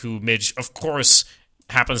 who Midge, of course,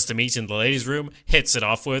 happens to meet in the ladies' room, hits it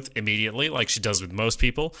off with immediately, like she does with most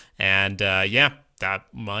people. And, that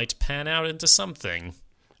might pan out into something.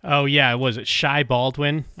 Oh, yeah, was it Shy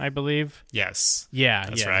Baldwin, I believe? Yes. Yeah,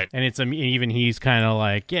 that's right. And it's even he's kind of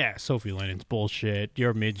like, yeah, Sophie Lennon's bullshit.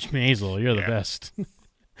 You're Midge Maisel. You're the best.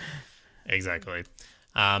 Exactly.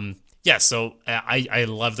 So I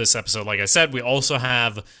love this episode. Like I said, we also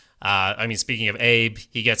have, speaking of Abe,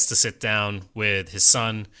 he gets to sit down with his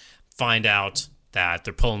son, find out that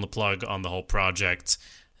they're pulling the plug on the whole project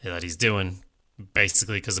that he's doing,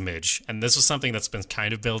 basically because of Midge. And this was something that's been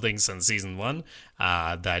kind of building since season 1,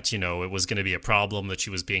 that, it was going to be a problem that she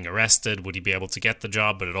was being arrested. Would he be able to get the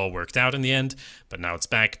job? But it all worked out in the end. But now it's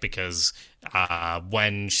back because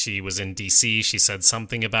when she was in DC, she said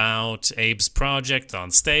something about Abe's project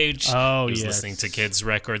on stage. Oh, he was yes. listening to kids'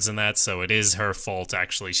 records and that, so it is her fault,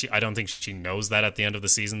 actually. I don't think she knows that at the end of the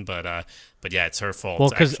season, but yeah, it's her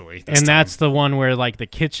fault, actually. And that's the one where, like, the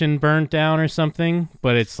kitchen burnt down or something,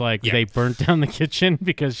 but it's like they burnt down the kitchen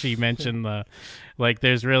because she mentioned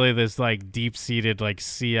there's really this, like, deep-seated, like,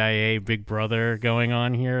 CIA Big Brother going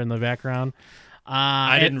on here in the background.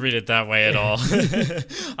 I didn't read it that way at all.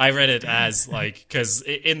 I read it as, like, because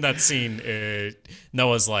in that scene,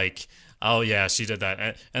 Noah's like, oh, yeah, she did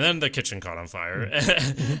that. And then the kitchen caught on fire.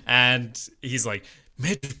 And he's like,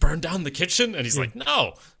 Midge burned down the kitchen? And he's like,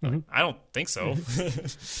 no, I don't think so.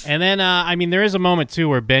 And then, there is a moment, too,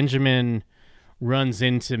 where Benjamin runs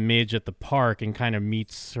into Midge at the park and kind of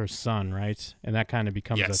meets her son, right? And that kind of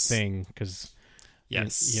becomes a thing because,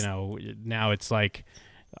 now it's like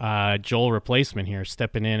Joel replacement here,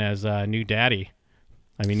 stepping in as a new daddy.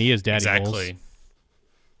 He is daddy exactly.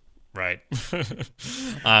 Right.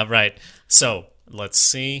 Right. So let's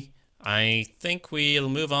see. I think we'll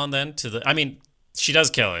move on then to she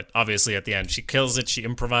does kill it. Obviously, at the end, she kills it. She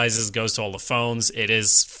improvises, goes to all the phones. It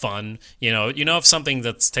is fun. If something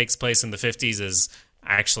that takes place in the 50s is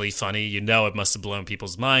actually funny, it must have blown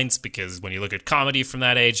people's minds, because when you look at comedy from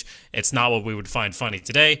that age, it's not what we would find funny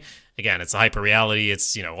today. Again, it's a hyper reality.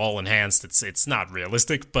 It's all enhanced. It's not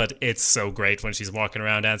realistic, but it's so great when she's walking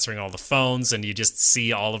around answering all the phones, and you just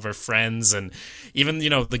see all of her friends, and even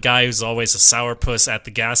the guy who's always a sourpuss at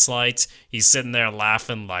the gaslight. He's sitting there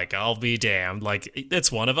laughing like, "I'll be damned!" Like,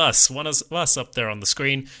 it's one of us up there on the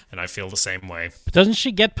screen, and I feel the same way. But doesn't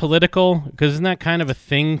she get political? Because isn't that kind of a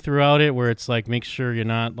thing throughout it, where it's like, make sure you're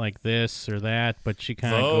not like this or that? But she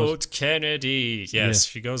kind of vote Kennedy. Yes,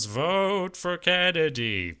 She goes, vote for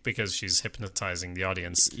Kennedy, because she's hypnotizing the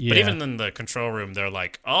audience. Yeah. But even in the control room, they're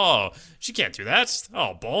like, "Oh, she can't do that.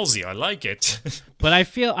 Oh, ballsy. I like it." But I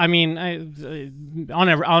feel, on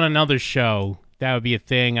another show, that would be a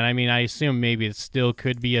thing. And I assume maybe it still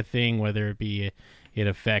could be a thing, whether it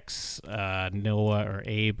affects Noah or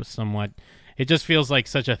Abe somewhat. It just feels like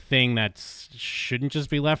such a thing that shouldn't just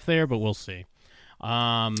be left there, but we'll see.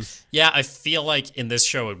 I feel like in this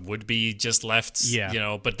show it would be just left,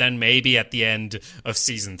 but then maybe at the end of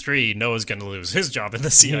season 3, Noah's going to lose his job in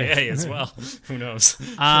the CIA as well. Who knows?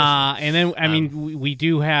 And then, we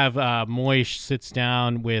do have Moish sits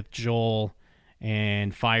down with Joel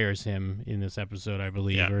and fires him in this episode, I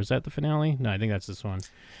believe. Yeah. Or is that the finale? No, I think that's this one.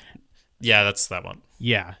 Yeah, that's that one.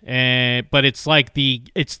 Yeah, but it's like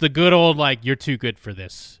it's the good old, like, you're too good for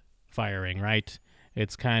this firing, right?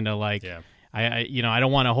 It's kind of like... Yeah. I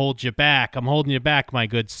don't want to hold you back. I'm holding you back, my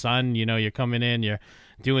good son. You're coming in, you're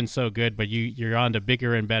doing so good, but you're on to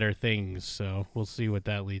bigger and better things. So we'll see what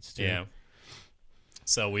that leads to. Yeah.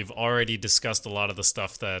 So we've already discussed a lot of the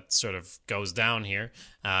stuff that sort of goes down here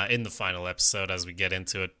in the final episode as we get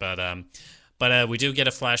into it. But we do get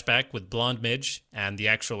a flashback with Blonde Midge and the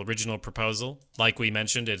actual original proposal. Like we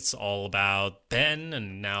mentioned, it's all about Ben,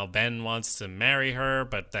 and now Ben wants to marry her,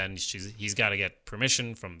 but then he's got to get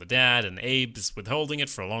permission from the dad, and Abe's withholding it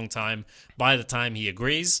for a long time. By the time he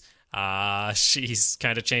agrees, she's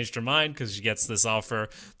kind of changed her mind, because she gets this offer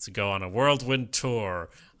to go on a whirlwind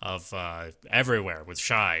tour of everywhere with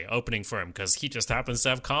Shy opening for him, because he just happens to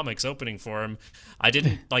have comics opening for him. I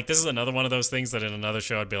didn't this is another one of those things that in another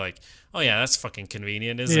show I'd be like, "Oh yeah, that's fucking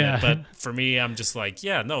convenient, isn't it?" But for me, I'm just like,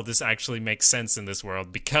 yeah, no, this actually makes sense in this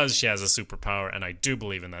world, because she has a superpower, and I do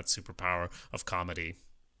believe in that superpower of comedy.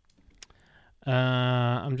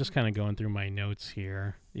 I'm just kind of going through my notes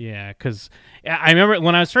here. Yeah, because I remember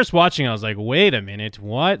when I was first watching, I was like, wait a minute,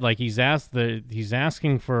 what? Like, he's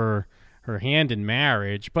asking for her hand in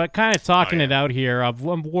marriage, but kind of talking it out here,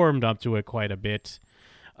 I'm warmed up to it quite a bit,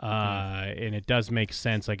 and it does make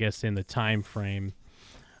sense, I guess, in the time frame.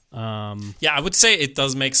 I would say it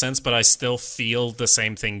does make sense, but I still feel the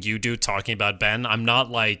same thing you do talking about Ben. I'm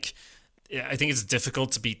not like... I think it's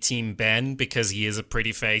difficult to be Team Ben, because he is a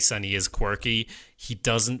pretty face and he is quirky.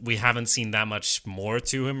 We haven't seen that much more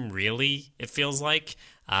to him, really, it feels like.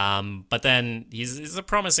 But then he's a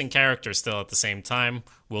promising character still at the same time.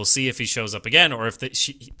 We'll see if he shows up again, or if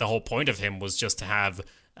the whole point of him was just to have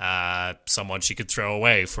someone she could throw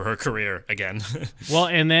away for her career again. Well,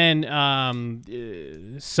 and then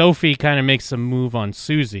Sophie kind of makes a move on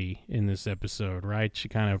Susie in this episode, right? She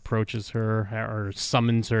kind of approaches her or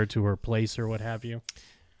summons her to her place or what have you.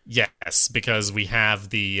 Yes, because we have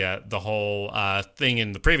the whole thing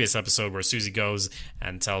in the previous episode where Susie goes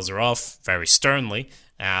and tells her off very sternly,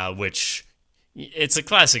 which it's a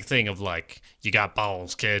classic thing of like, you got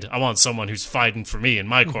balls, kid. I want someone who's fighting for me in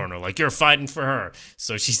my corner, like you're fighting for her.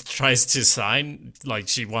 So she tries to sign, like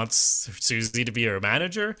she wants Susie to be her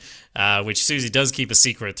manager, which Susie does keep a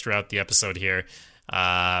secret throughout the episode here.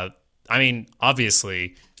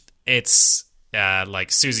 Obviously, it's...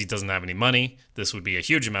 like Susie doesn't have any money. This would be a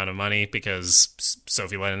huge amount of money because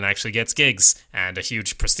Sophie Lennon actually gets gigs and a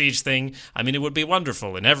huge prestige thing. It would be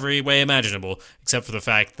wonderful in every way imaginable, except for the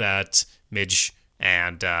fact that Midge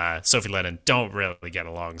and Sophie Lennon don't really get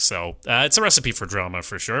along. So it's a recipe for drama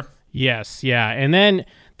for sure. Yes, yeah. And then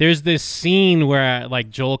there's this scene where like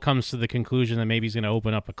Joel comes to the conclusion that maybe he's going to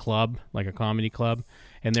open up a club, like a comedy club,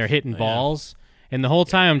 and they're hitting balls. Yeah. And the whole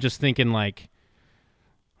time I'm just thinking like,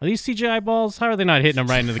 are these CGI balls? How are they not hitting them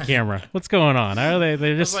right into the camera? What's going on? How are they?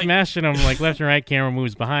 They're just smashing them like left and right. Camera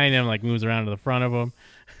moves behind them, like moves around to the front of them.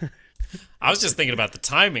 I was just thinking about the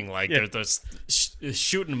timing. Like they're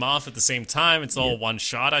shooting them off at the same time. It's all one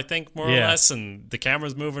shot, I think, more or less, and the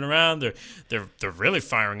camera's moving around. They're really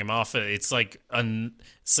firing them off. It's like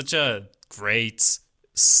such a great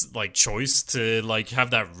like choice to like have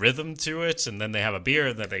that rhythm to it, and then they have a beer,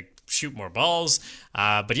 and then they shoot more balls.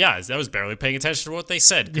 But yeah, I was barely paying attention to what they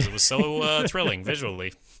said because it was so thrilling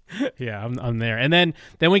visually. Yeah, I'm there. And then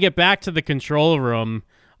we get back to the control room,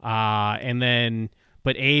 but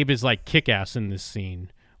Abe is like kick-ass in this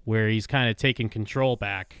scene where he's kind of taking control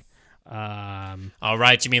back. All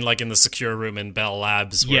right, you mean like in the secure room in Bell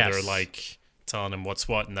Labs where Yes. they're like telling him what's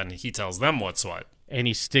what, and then he tells them what's what. And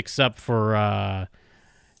he sticks up for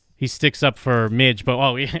Midge. But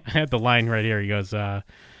I had the line right here. He goes,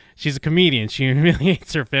 "She's a comedian. She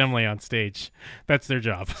humiliates her family on stage. That's their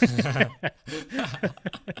job."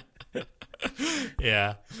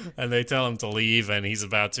 Yeah, and they tell him to leave, and he's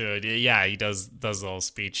about to. Yeah, he does the whole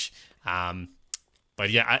speech. But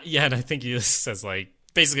and I think he just says like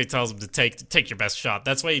basically tells him to take your best shot.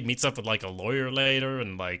 That's why he meets up with like a lawyer later,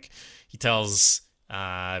 and like he tells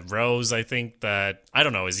Rose, I think that I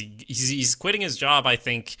don't know, he's quitting his job, I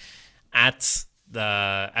think, at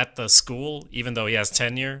the school, even though he has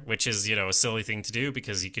tenure, which is a silly thing to do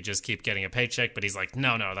because he could just keep getting a paycheck. But he's like,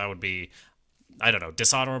 no, that would be, I don't know,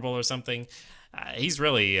 dishonorable or something. He's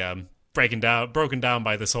really broken down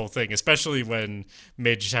by this whole thing, especially when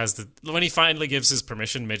Midge when he finally gives his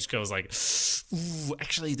permission. Midge goes like, "Ooh,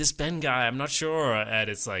 actually, this Ben guy, I'm not sure," and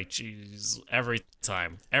it's like, geez, every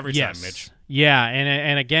time, Midge. Yeah,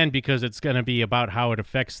 and again, because it's going to be about how it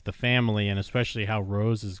affects the family, and especially how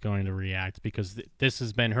Rose is going to react, because this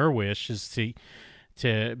has been her wish, is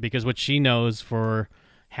to because what she knows for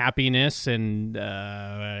happiness and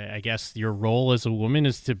I guess your role as a woman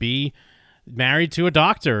is to be married to a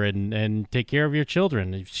doctor and take care of your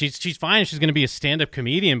children. She's fine. She's going to be a stand-up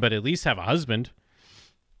comedian, but at least have a husband.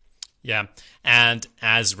 Yeah, and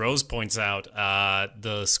as Rose points out,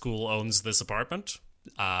 the school owns this apartment.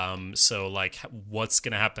 So like, what's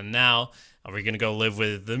going to happen now? Are we going to go live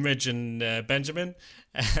with Midge and Benjamin?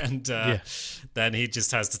 And then he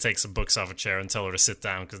just has to take some books off a chair and tell her to sit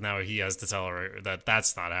down, because now he has to tell her that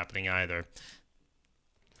that's not happening either.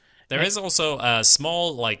 There is also a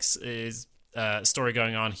small story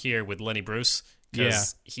going on here with Lenny Bruce,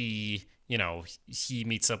 because he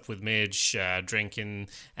meets up with Midge drinking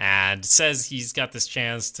and says he's got this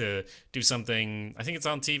chance to do something. I think it's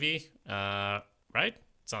on TV, right?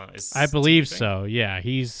 I believe so. Yeah,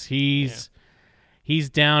 he's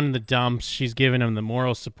down in the dumps. She's giving him the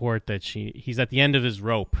moral support that he's at the end of his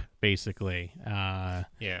rope, basically. And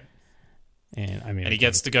he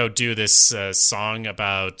gets to go do this song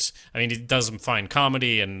about, he does some fine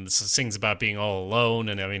comedy and sings about being all alone,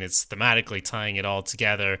 and it's thematically tying it all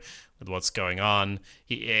together with what's going on.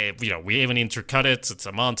 We even intercut it. It's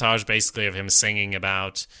a montage basically of him singing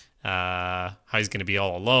about how he's going to be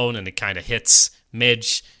all alone, and it kind of hits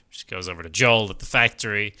Midge. She goes over to Joel at the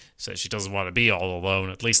factory, says she doesn't want to be all alone,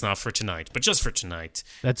 at least not for tonight, but just for tonight.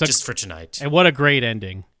 For tonight. And what a great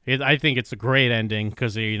ending. I think it's a great ending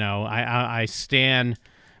because, I stan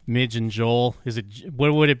Midge and Joel.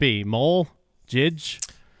 What would it be? Mole? Jidge?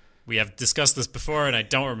 We have discussed this before, and I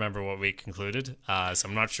don't remember what we concluded, so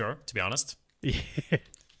I'm not sure, to be honest.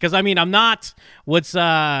 Because, I'm not... it would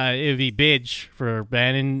be Bidge for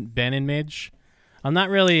Ben and Midge. I'm not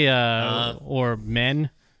really... or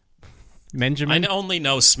Men. Benjamin? I only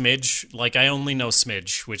know Smidge. I only know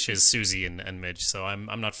Smidge, which is Susie and Midge, so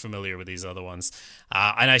I'm not familiar with these other ones.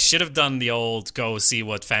 And I should have done the old go see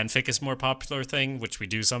what fanfic is more popular thing, which we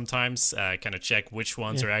do sometimes, kind of check which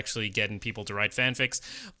ones are actually getting people to write fanfics.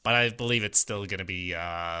 But I believe it's still going to be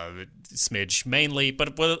Smidge mainly.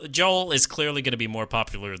 But Joel is clearly going to be more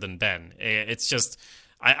popular than Ben. It's just...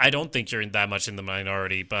 I don't think you're that much in the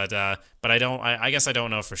minority, but I guess I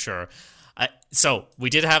don't know for sure. So we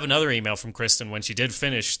did have another email from Kristen when she did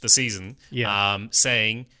finish the season,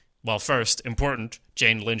 saying, well, first, important,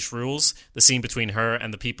 Jane Lynch rules. The scene between her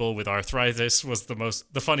and the people with arthritis was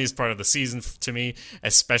the funniest part of the season to me,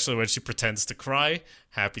 especially when she pretends to cry.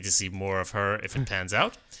 Happy to see more of her if it pans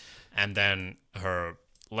out. And then her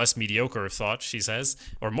less mediocre thought, she says,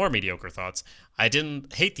 or more mediocre thoughts. I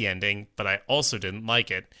didn't hate the ending, but I also didn't like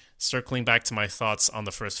it. Circling back to my thoughts on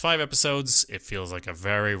the first 5 episodes, it feels like a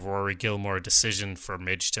very Rory Gilmore decision for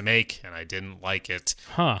Midge to make, and I didn't like it.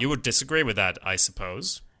 Huh. You would disagree with that, I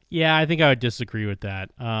suppose. Yeah, I think I would disagree with that.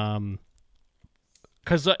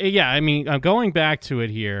 Because, going back to it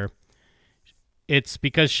here, it's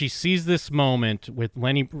because she sees this moment with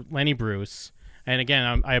Lenny Bruce. And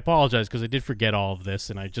again, I apologize because I did forget all of this,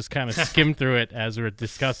 and I just kind of skimmed through it as we were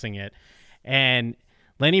discussing it. And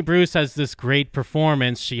Lenny Bruce has this great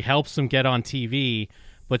performance. She helps him get on TV,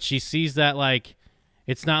 but she sees that,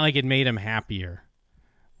 it's not like it made him happier.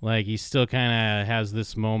 He still kind of has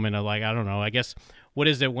this moment of, I don't know, I guess, what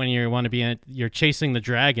is it when you're chasing the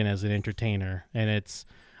dragon as an entertainer? And it's,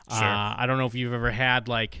 sure. I don't know if you've ever had,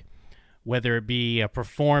 whether it be a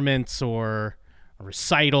performance or a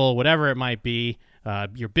recital, whatever it might be,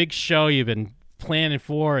 your big show you've been planning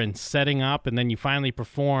for and setting up, and then you finally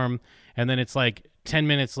perform, and then it's like 10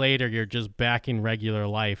 minutes later you're just back in regular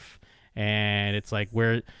life, and it's like,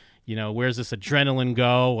 where's this adrenaline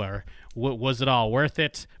go, or was it all worth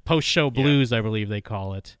it? Post-show blues, I believe they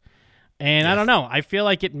call it. And I don't know, I feel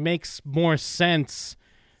like it makes more sense.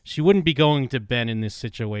 She wouldn't be going to Ben in this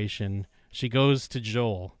situation. She goes to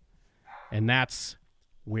Joel, and that's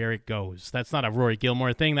where it goes. That's not a Rory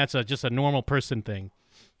Gilmore thing. That's just a normal person thing.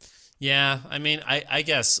 Yeah, I mean, I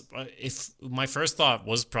guess if my first thought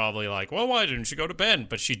was probably like, well, why didn't she go to Ben?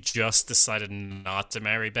 But she just decided not to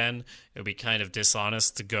marry Ben. It would be kind of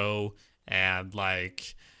dishonest to go and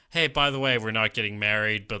like, hey, by the way, we're not getting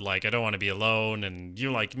married, but like, I don't want to be alone, and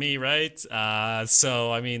you like me, right?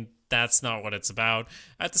 So, I mean, that's not what it's about.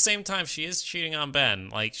 At the same time, she is cheating on Ben.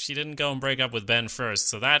 Like, she didn't go and break up with Ben first,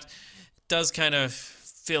 so that does kind of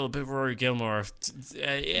feel a bit Rory Gilmore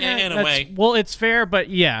in a way. Well, it's fair, but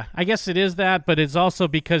yeah, I guess it is that, but it's also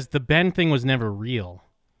because the Ben thing was never real.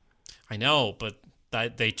 I know, but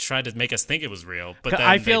they tried to make us think it was real, but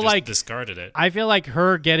then they just discarded it. I feel like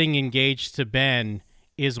her getting engaged to Ben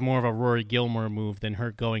is more of a Rory Gilmore move than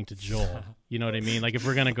her going to Joel. You know what I mean? Like, if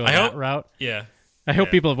we're going to go that route. Yeah. I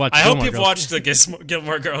hope people have watched Gilmore Girls. I hope you've watched the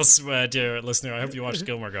Gilmore Girls, dear listener. I hope you watched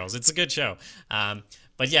Gilmore Girls. It's a good show.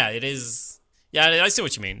 But yeah, it is. Yeah, I see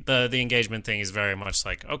what you mean. The engagement thing is very much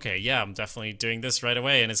like, okay, yeah, I'm definitely doing this right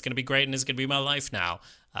away, and it's going to be great, and it's going to be my life now.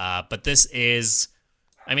 But this is,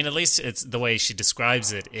 I mean, at least it's the way she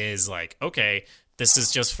describes it is like, okay, this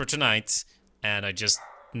is just for tonight, and I just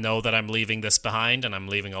know that I'm leaving this behind, and I'm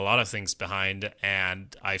leaving a lot of things behind,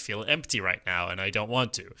 and I feel empty right now, and I don't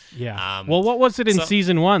want to. Yeah. Well, what was it in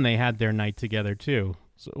season 1? They had their night together too.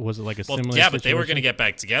 So was it like a similar situation? But they were going to get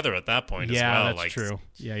back together at that point as well. Yeah, that's true.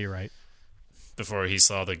 Yeah, you're right. Before he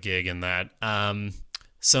saw the gig in that.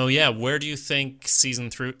 So yeah, where do you think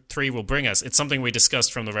season 3 will bring us? It's something we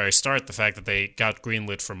discussed from the very start, the fact that they got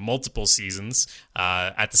greenlit for multiple seasons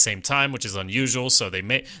at the same time, which is unusual. So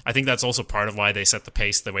I think that's also part of why they set the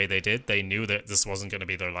pace the way they did. They knew that this wasn't going to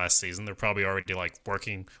be their last season. They're probably already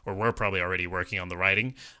were probably already working on the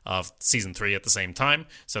writing of season 3 at the same time.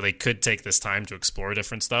 So they could take this time to explore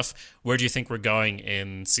different stuff. Where do you think we're going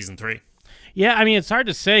in season 3? Yeah, I mean, it's hard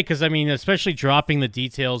to say because, I mean, especially dropping the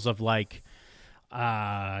details of, like,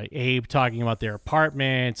 Abe talking about their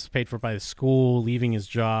apartments, paid for by the school, leaving his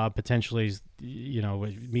job, potentially,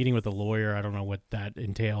 meeting with a lawyer. I don't know what that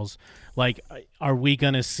entails. Like, are we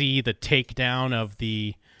going to see the takedown of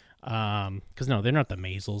the because, no, they're not the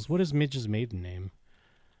Maisels. What is Midge's maiden name?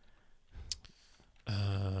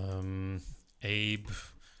 Abe.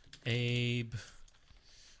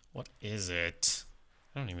 What is it?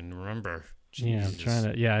 I don't even remember. Jesus. Yeah, I'm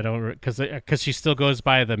trying to. Yeah, I don't because she still goes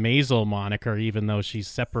by the Maisel moniker, even though she's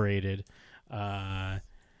separated. So I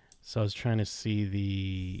was trying to see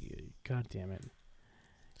the. God damn it.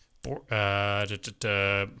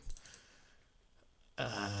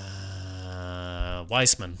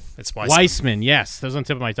 Weissman. It's Weissman. Weissman, yes. That was on the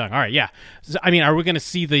tip of my tongue. All right, yeah. So, I mean, are we going to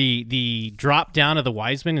see the drop down of the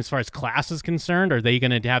Weissman as far as class is concerned? Or are they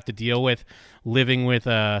going to have to deal with living with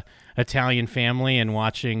a Italian family and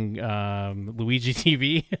watching Luigi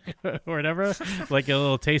TV or whatever? Like a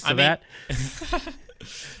little taste of that?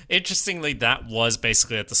 Interestingly, that was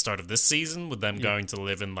basically at the start of this season with them going to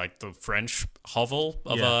live in like the French hovel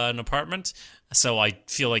of an apartment. So I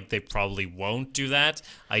feel like they probably won't do that.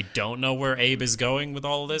 I don't know where Abe is going with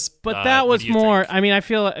all of this. But that was more, think? I mean, I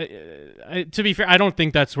feel, to be fair, I don't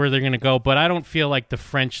think that's where they're going to go, but I don't feel like the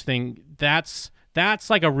French thing, that's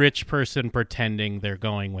like a rich person pretending they're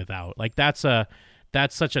going without. Like that's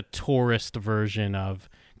such a tourist version of,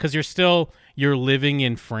 because you're living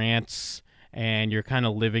in France and you're kind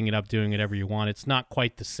of living it up, doing whatever you want. It's not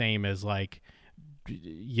quite the same as like,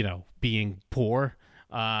 being poor.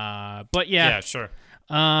 But yeah, sure.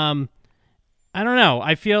 I don't know.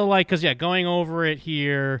 I feel like, cause going over it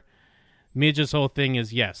here, Midge's whole thing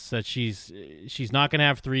is that she's not gonna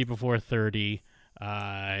have 3 before 30.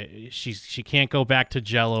 She can't go back to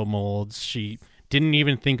Jell-O molds. She didn't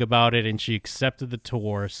even think about it, and she accepted the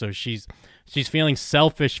tour. So she's feeling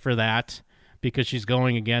selfish for that because she's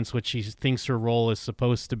going against what she thinks her role is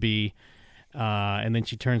supposed to be. And then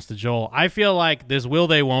she turns to Joel. I feel like this will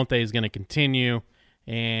they, won't they is going to continue,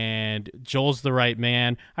 and Joel's the right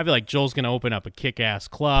man. I feel like Joel's going to open up a kick-ass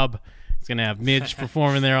club. He's going to have Midge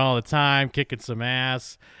performing there all the time, kicking some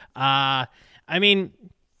ass. I mean,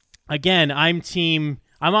 again, I'm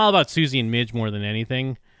all about Susie and Midge more than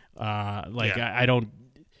anything. I don't,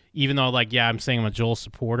 even though, like, yeah, I'm saying I'm a Joel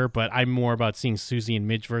supporter, but I'm more about seeing Susie and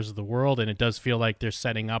Midge versus the world, and it does feel like they're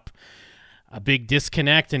setting up a big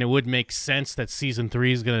disconnect, and it would make sense that season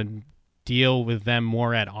 3 is going to deal with them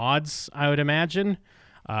more at odds, I would imagine,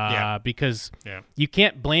 because you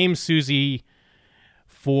can't blame Susie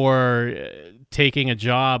for taking a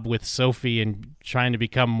job with Sophie and trying to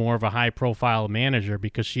become more of a high-profile manager,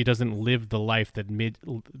 because she doesn't live the life that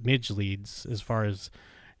Midge leads as far as,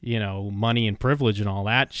 money and privilege and all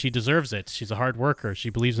that. She deserves it. She's a hard worker. She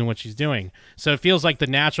believes in what she's doing. So it feels like the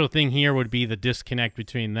natural thing here would be the disconnect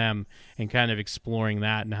between them and kind of exploring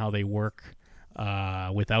that and how they work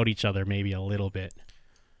without each other maybe a little bit.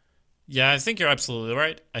 Yeah, I think you're absolutely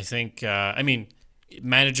right. I think,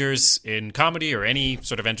 managers in comedy or any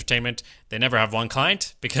sort of entertainment, they never have one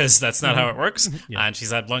client, because that's not how it works. And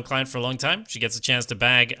she's had one client for a long time. She gets a chance to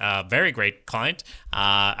bag a very great client.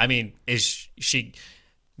 Is she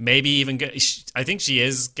maybe even I think she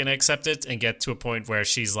is going to accept it and get to a point where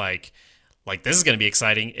she's like this is going to be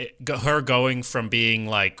exciting. Her going from being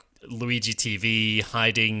like Luigi TV,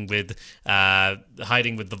 hiding with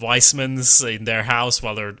the Weissmans in their house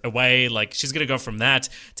while they're away. Like, she's gonna go from that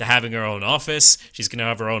to having her own office. She's gonna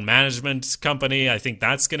have her own management company. I think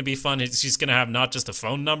that's gonna be fun. She's gonna have not just a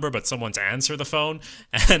phone number, but someone to answer the phone,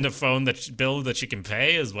 and a phone bill that she can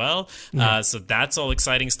pay as well. So that's all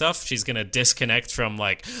exciting stuff. She's gonna disconnect from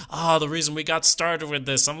the reason we got started with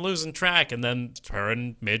this, I'm losing track, and then her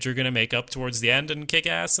and Midge are gonna make up towards the end and kick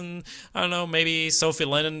ass. And I don't know, maybe Sophie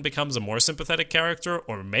Lennon becomes a more sympathetic character,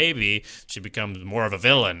 or maybe she becomes more of a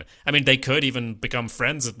villain. I mean, they could even become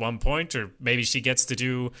friends at one point, or maybe she gets to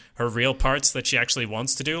do her real parts that she actually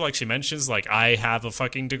wants to do. Like she mentions, I have a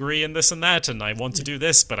fucking degree in this and that, and I want to do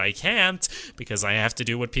this, but I can't because I have to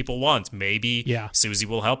do what people want. Maybe Susie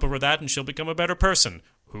will help her with that, and she'll become a better person.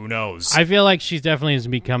 Who knows? I feel like she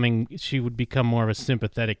would become more of a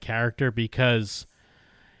sympathetic character, because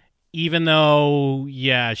even though,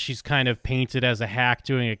 she's kind of painted as a hack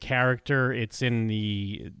doing a character, it's in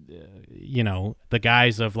the, the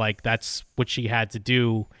guise of that's what she had to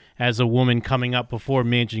do as a woman coming up before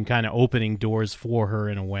Midge and kind of opening doors for her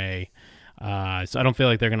in a way. So I don't feel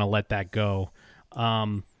like they're going to let that go.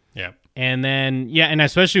 And then, and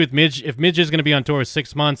especially with Midge, if Midge is going to be on tour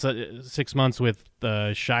 6 months with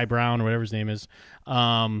Shy Brown or whatever his name is,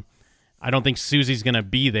 I don't think Susie's going to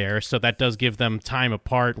be there, so that does give them time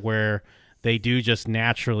apart where they do just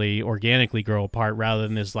naturally, organically grow apart, rather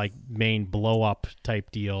than this main blow-up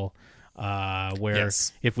type deal where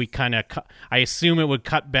if we kind of I assume it would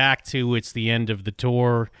cut back to it's the end of the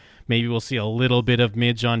tour. Maybe we'll see a little bit of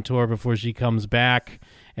Midge on tour before she comes back,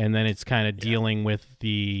 and then it's kind of dealing with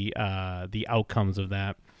the outcomes of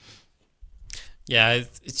that. Yeah,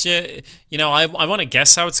 I want to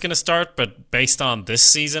guess how it's going to start, but based on this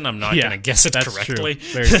season, I'm not going to guess it correctly.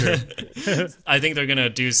 True. Very true. I think they're going to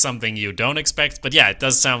do something you don't expect, but it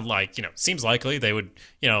does sound like, seems likely they would,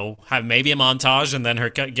 have maybe a montage and then her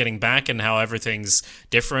getting back and how everything's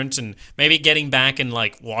different, and maybe getting back and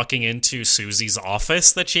walking into Susie's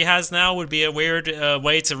office that she has now would be a weird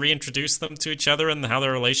way to reintroduce them to each other and how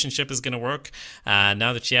their relationship is going to work.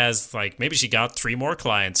 Now that she has, maybe she got 3 more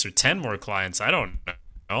clients or 10 more clients. I don't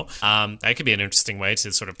know. That could be an interesting way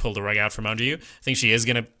to sort of pull the rug out from under you. I think she is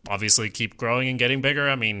going to obviously keep growing and getting bigger.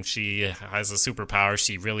 I mean, she has a superpower.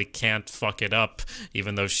 She really can't fuck it up,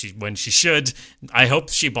 even though when she should. I hope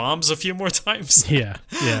she bombs a few more times. Yeah.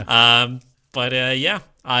 I'm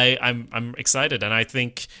excited, and I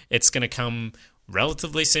think it's going to come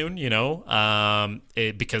relatively soon,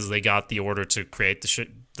 because they got the order to create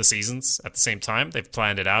the seasons at the same time. They've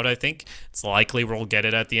planned it out, I think. It's likely we'll get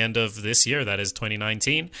it at the end of this year, that is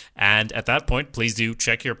 2019. And at that point, please do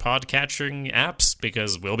check your podcatching apps,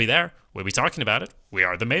 because we'll be there. We'll be talking about it. We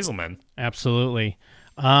are the Maiselmen. Absolutely.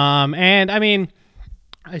 And I mean,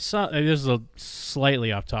 I saw, this is a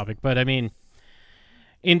slightly off topic, but I mean,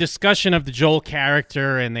 in discussion of the Joel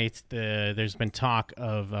character, and there's been talk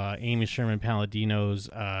of Amy Sherman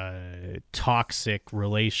Palladino's toxic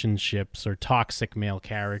relationships or toxic male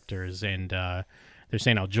characters, and they're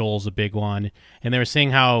saying how Joel's a big one, and they were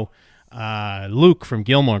saying how Luke from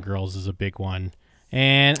Gilmore Girls is a big one.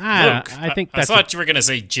 And I think I thought you were going to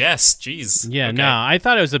say Jess. Jeez. Yeah, okay. No, I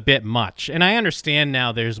thought it was a bit much, and I understand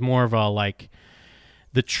now. There's more of a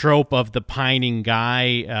the trope of the pining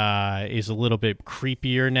guy is a little bit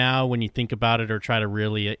creepier now when you think about it or try to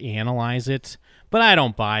really analyze it. But I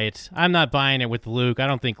don't buy it. I'm not buying it with Luke. I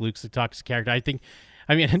don't think Luke's a toxic character.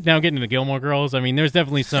 Now getting to the Gilmore Girls, I mean, there's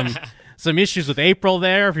definitely some issues with April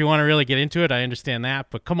there. If you want to really get into it, I understand that.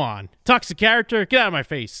 But come on. Toxic character? Get out of my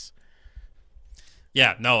face.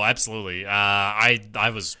 Yeah, no, absolutely. I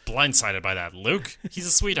was blindsided by that. Luke, he's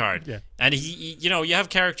a sweetheart. Yeah. And you have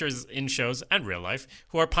characters in shows and real life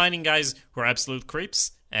who are pining guys who are absolute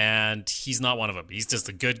creeps, and he's not one of them. He's just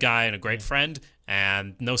a good guy and a great friend,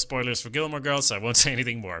 and no spoilers for Gilmore Girls, so I won't say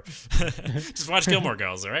anything more. Just watch Gilmore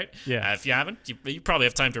Girls, all right? Yeah. If you haven't, you probably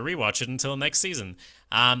have time to rewatch it until next season.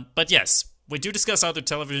 But yes, we do discuss other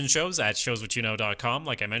television shows at showswhatyouknow.com,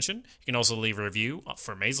 like I mentioned. You can also leave a review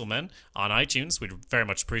for Maiselmen on iTunes. We'd very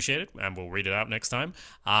much appreciate it, and we'll read it out next time.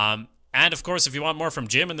 And, of course, if you want more from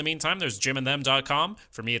Jim in the meantime, there's jimandthem.com.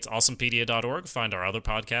 For me, it's awesomepedia.org. Find our other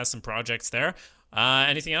podcasts and projects there.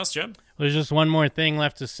 Anything else, Jim? There's just one more thing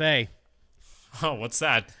left to say. Oh, what's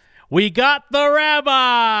that? We got the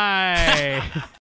rabbi!